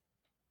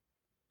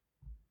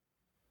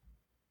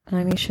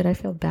 I mean, should I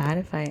feel bad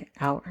if I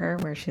out her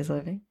where she's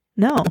living?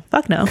 No.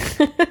 Fuck no.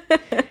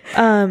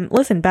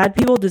 Listen, bad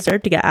people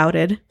deserve to get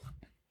outed.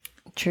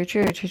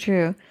 True.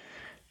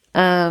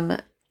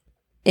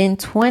 In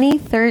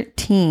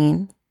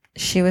 2013,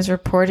 she was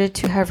reported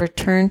to have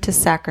returned to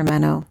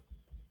Sacramento.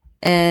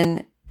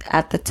 And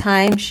at the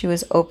time, she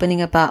was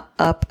opening up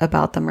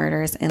about the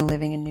murders and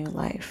living a new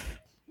life.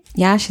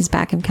 Yeah, she's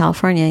back in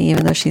California,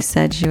 even though she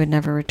said she would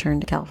never return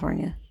to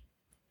California.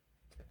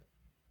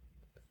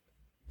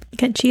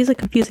 Again, she's a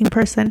confusing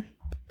person.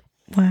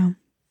 Wow.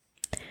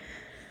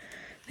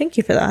 Thank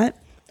you for that.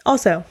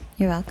 Also,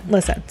 you're welcome.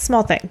 Listen,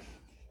 small thing.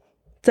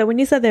 So when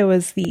you said there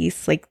was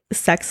these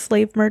sex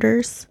slave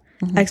murders,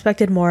 I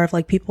expected more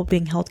of people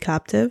being held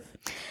captive.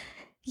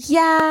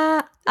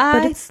 Yeah,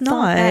 but it's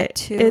not. That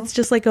too. It's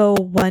just a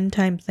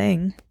one-time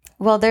thing.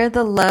 Well, they're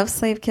the love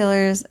slave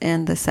killers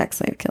and the sex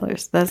slave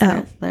killers. Those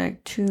are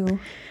two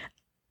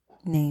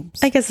names.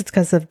 I guess it's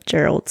because of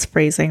Gerald's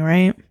phrasing,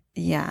 right?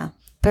 Yeah.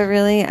 But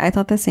really, I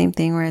thought the same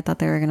thing where I thought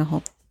they were going to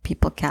hold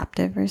people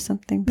captive or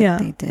something. But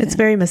they didn't. It's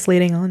very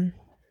misleading on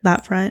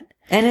that front.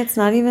 And it's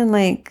not even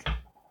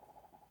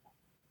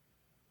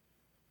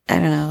I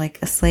don't know,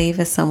 a slave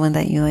is someone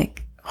that you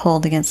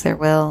hold against their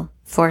will,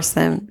 force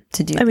them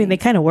to do. I mean, they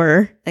kind of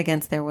were.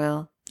 Against their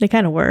will. They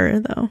kind of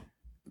were, though.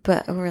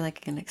 But over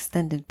an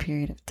extended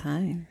period of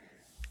time.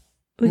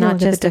 Not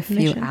just a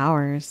few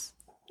hours.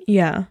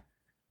 Yeah.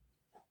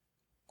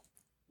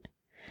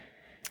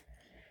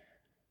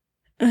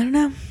 I don't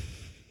know.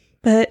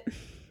 But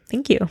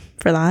thank you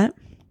for that.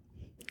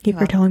 Thank you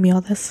for telling me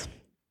all this.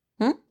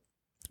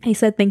 I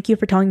said thank you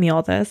for telling me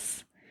all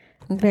this.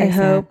 I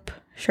hope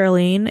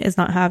Charlene is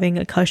not having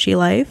a cushy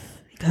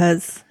life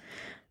because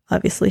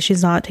obviously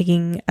she's not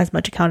taking as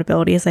much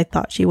accountability as I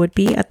thought she would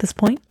be at this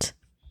point.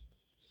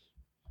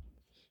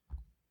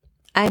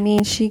 I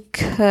mean, she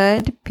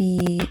could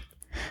be.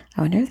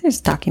 I wonder if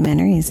there's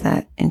documentaries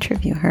that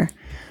interview her.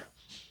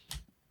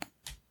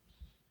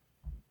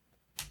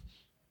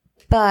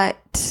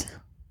 But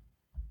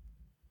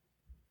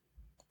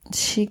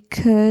she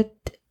could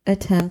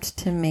attempt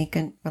to make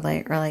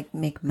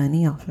make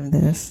money off of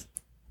this.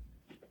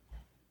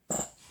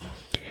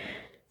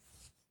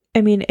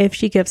 I mean, if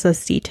she gives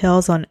us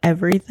details on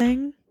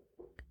everything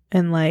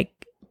and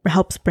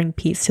helps bring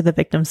peace to the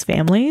victims'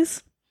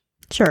 families,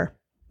 sure,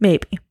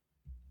 maybe.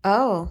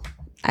 Oh,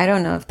 I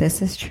don't know if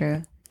this is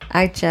true.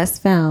 I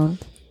just found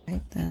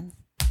right then.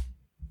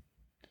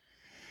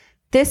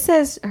 This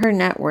says her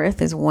net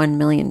worth is $1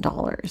 million.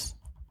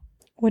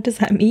 What does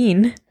that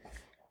mean?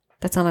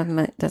 That's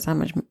how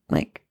much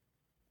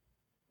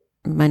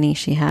money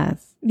she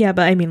has. Yeah,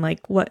 but I mean,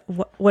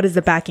 what is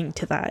the backing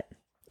to that?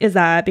 Is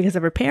that because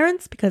of her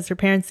parents? Because her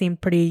parents seem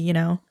pretty,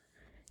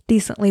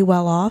 decently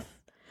well off?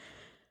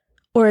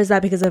 Or is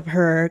that because of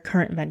her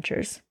current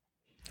ventures?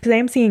 Because I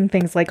am seeing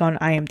things on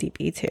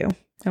IMDb too.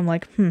 I'm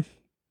I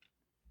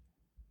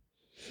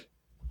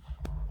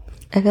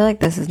feel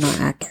like this is not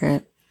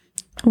accurate.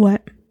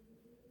 What?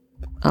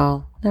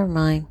 Oh, never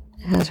mind.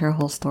 It has her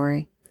whole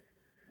story.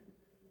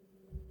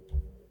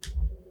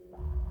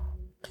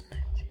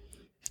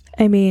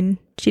 I mean,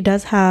 she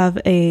does have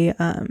a,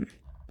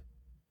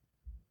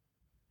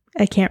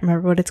 I can't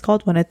remember what it's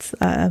called when it's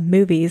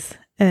movies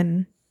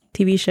and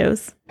TV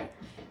shows.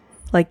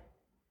 A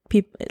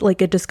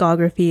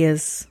discography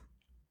is,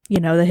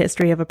 the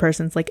history of a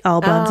person's like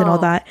albums and all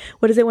Oh. that.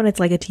 What is it when it's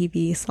like a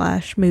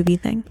TV/movie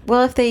thing?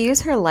 Well, if they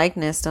use her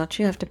likeness, don't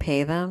you have to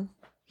pay them?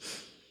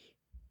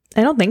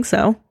 I don't think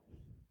so.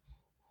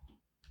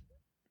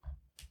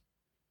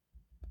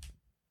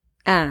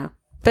 I don't know.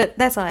 But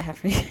that's all I have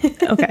for you.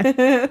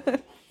 Okay.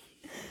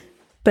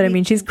 But I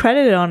mean, she's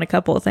credited on a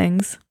couple of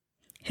things.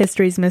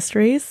 History's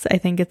Mysteries. I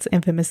think it's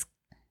Infamous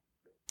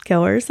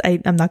Killers.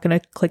 I'm not going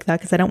to click that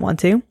because I don't want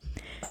to.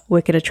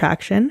 Wicked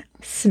Attraction.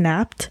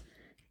 Snapped.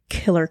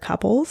 Killer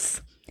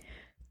Couples.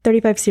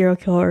 35 Serial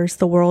Killers.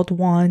 The World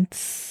Wants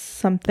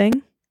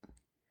Something.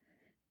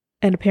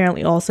 And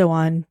apparently also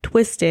on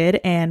Twisted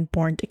and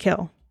Born to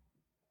Kill.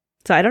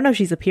 So I don't know if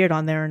she's appeared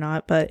on there or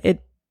not, but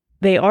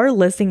they are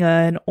listing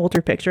an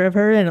older picture of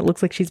her and it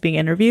looks like she's being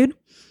interviewed.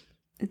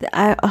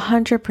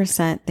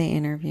 100% they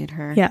interviewed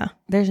her. Yeah.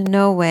 There's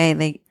no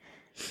way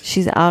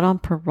she's out on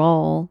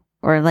parole,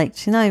 or like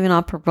she's not even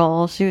on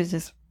parole. She was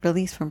just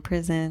released from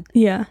prison.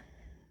 Yeah.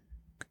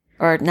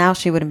 Or now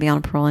she wouldn't be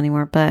on parole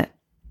anymore, but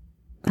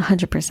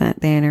 100%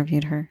 they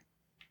interviewed her.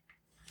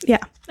 Yeah.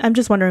 I'm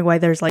just wondering why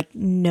there's like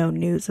no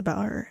news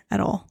about her at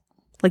all.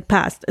 Like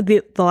past.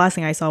 The last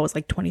thing I saw was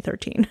like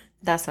 2013.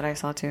 That's what I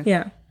saw too.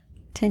 Yeah.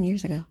 10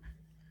 years ago.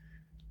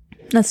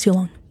 That's too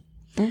long.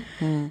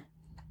 Mm-hmm.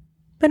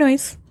 But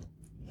anyways,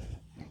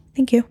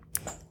 thank you.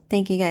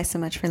 Thank you guys so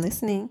much for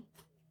listening.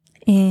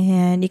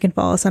 And you can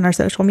follow us on our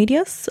social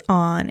medias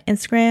on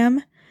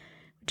Instagram,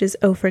 which is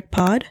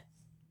OFrickPod.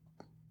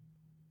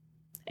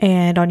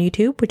 And on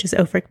YouTube, which is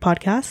OFrick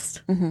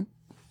Podcast. Mm-hmm.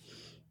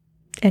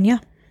 And yeah.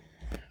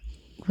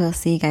 We'll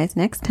see you guys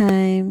next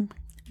time.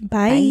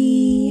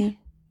 Bye. Bye.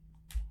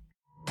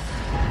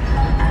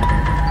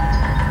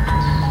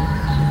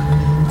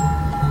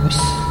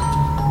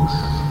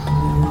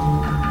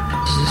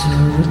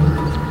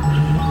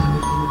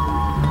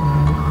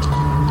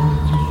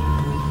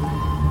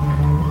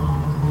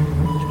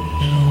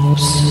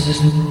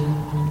 This is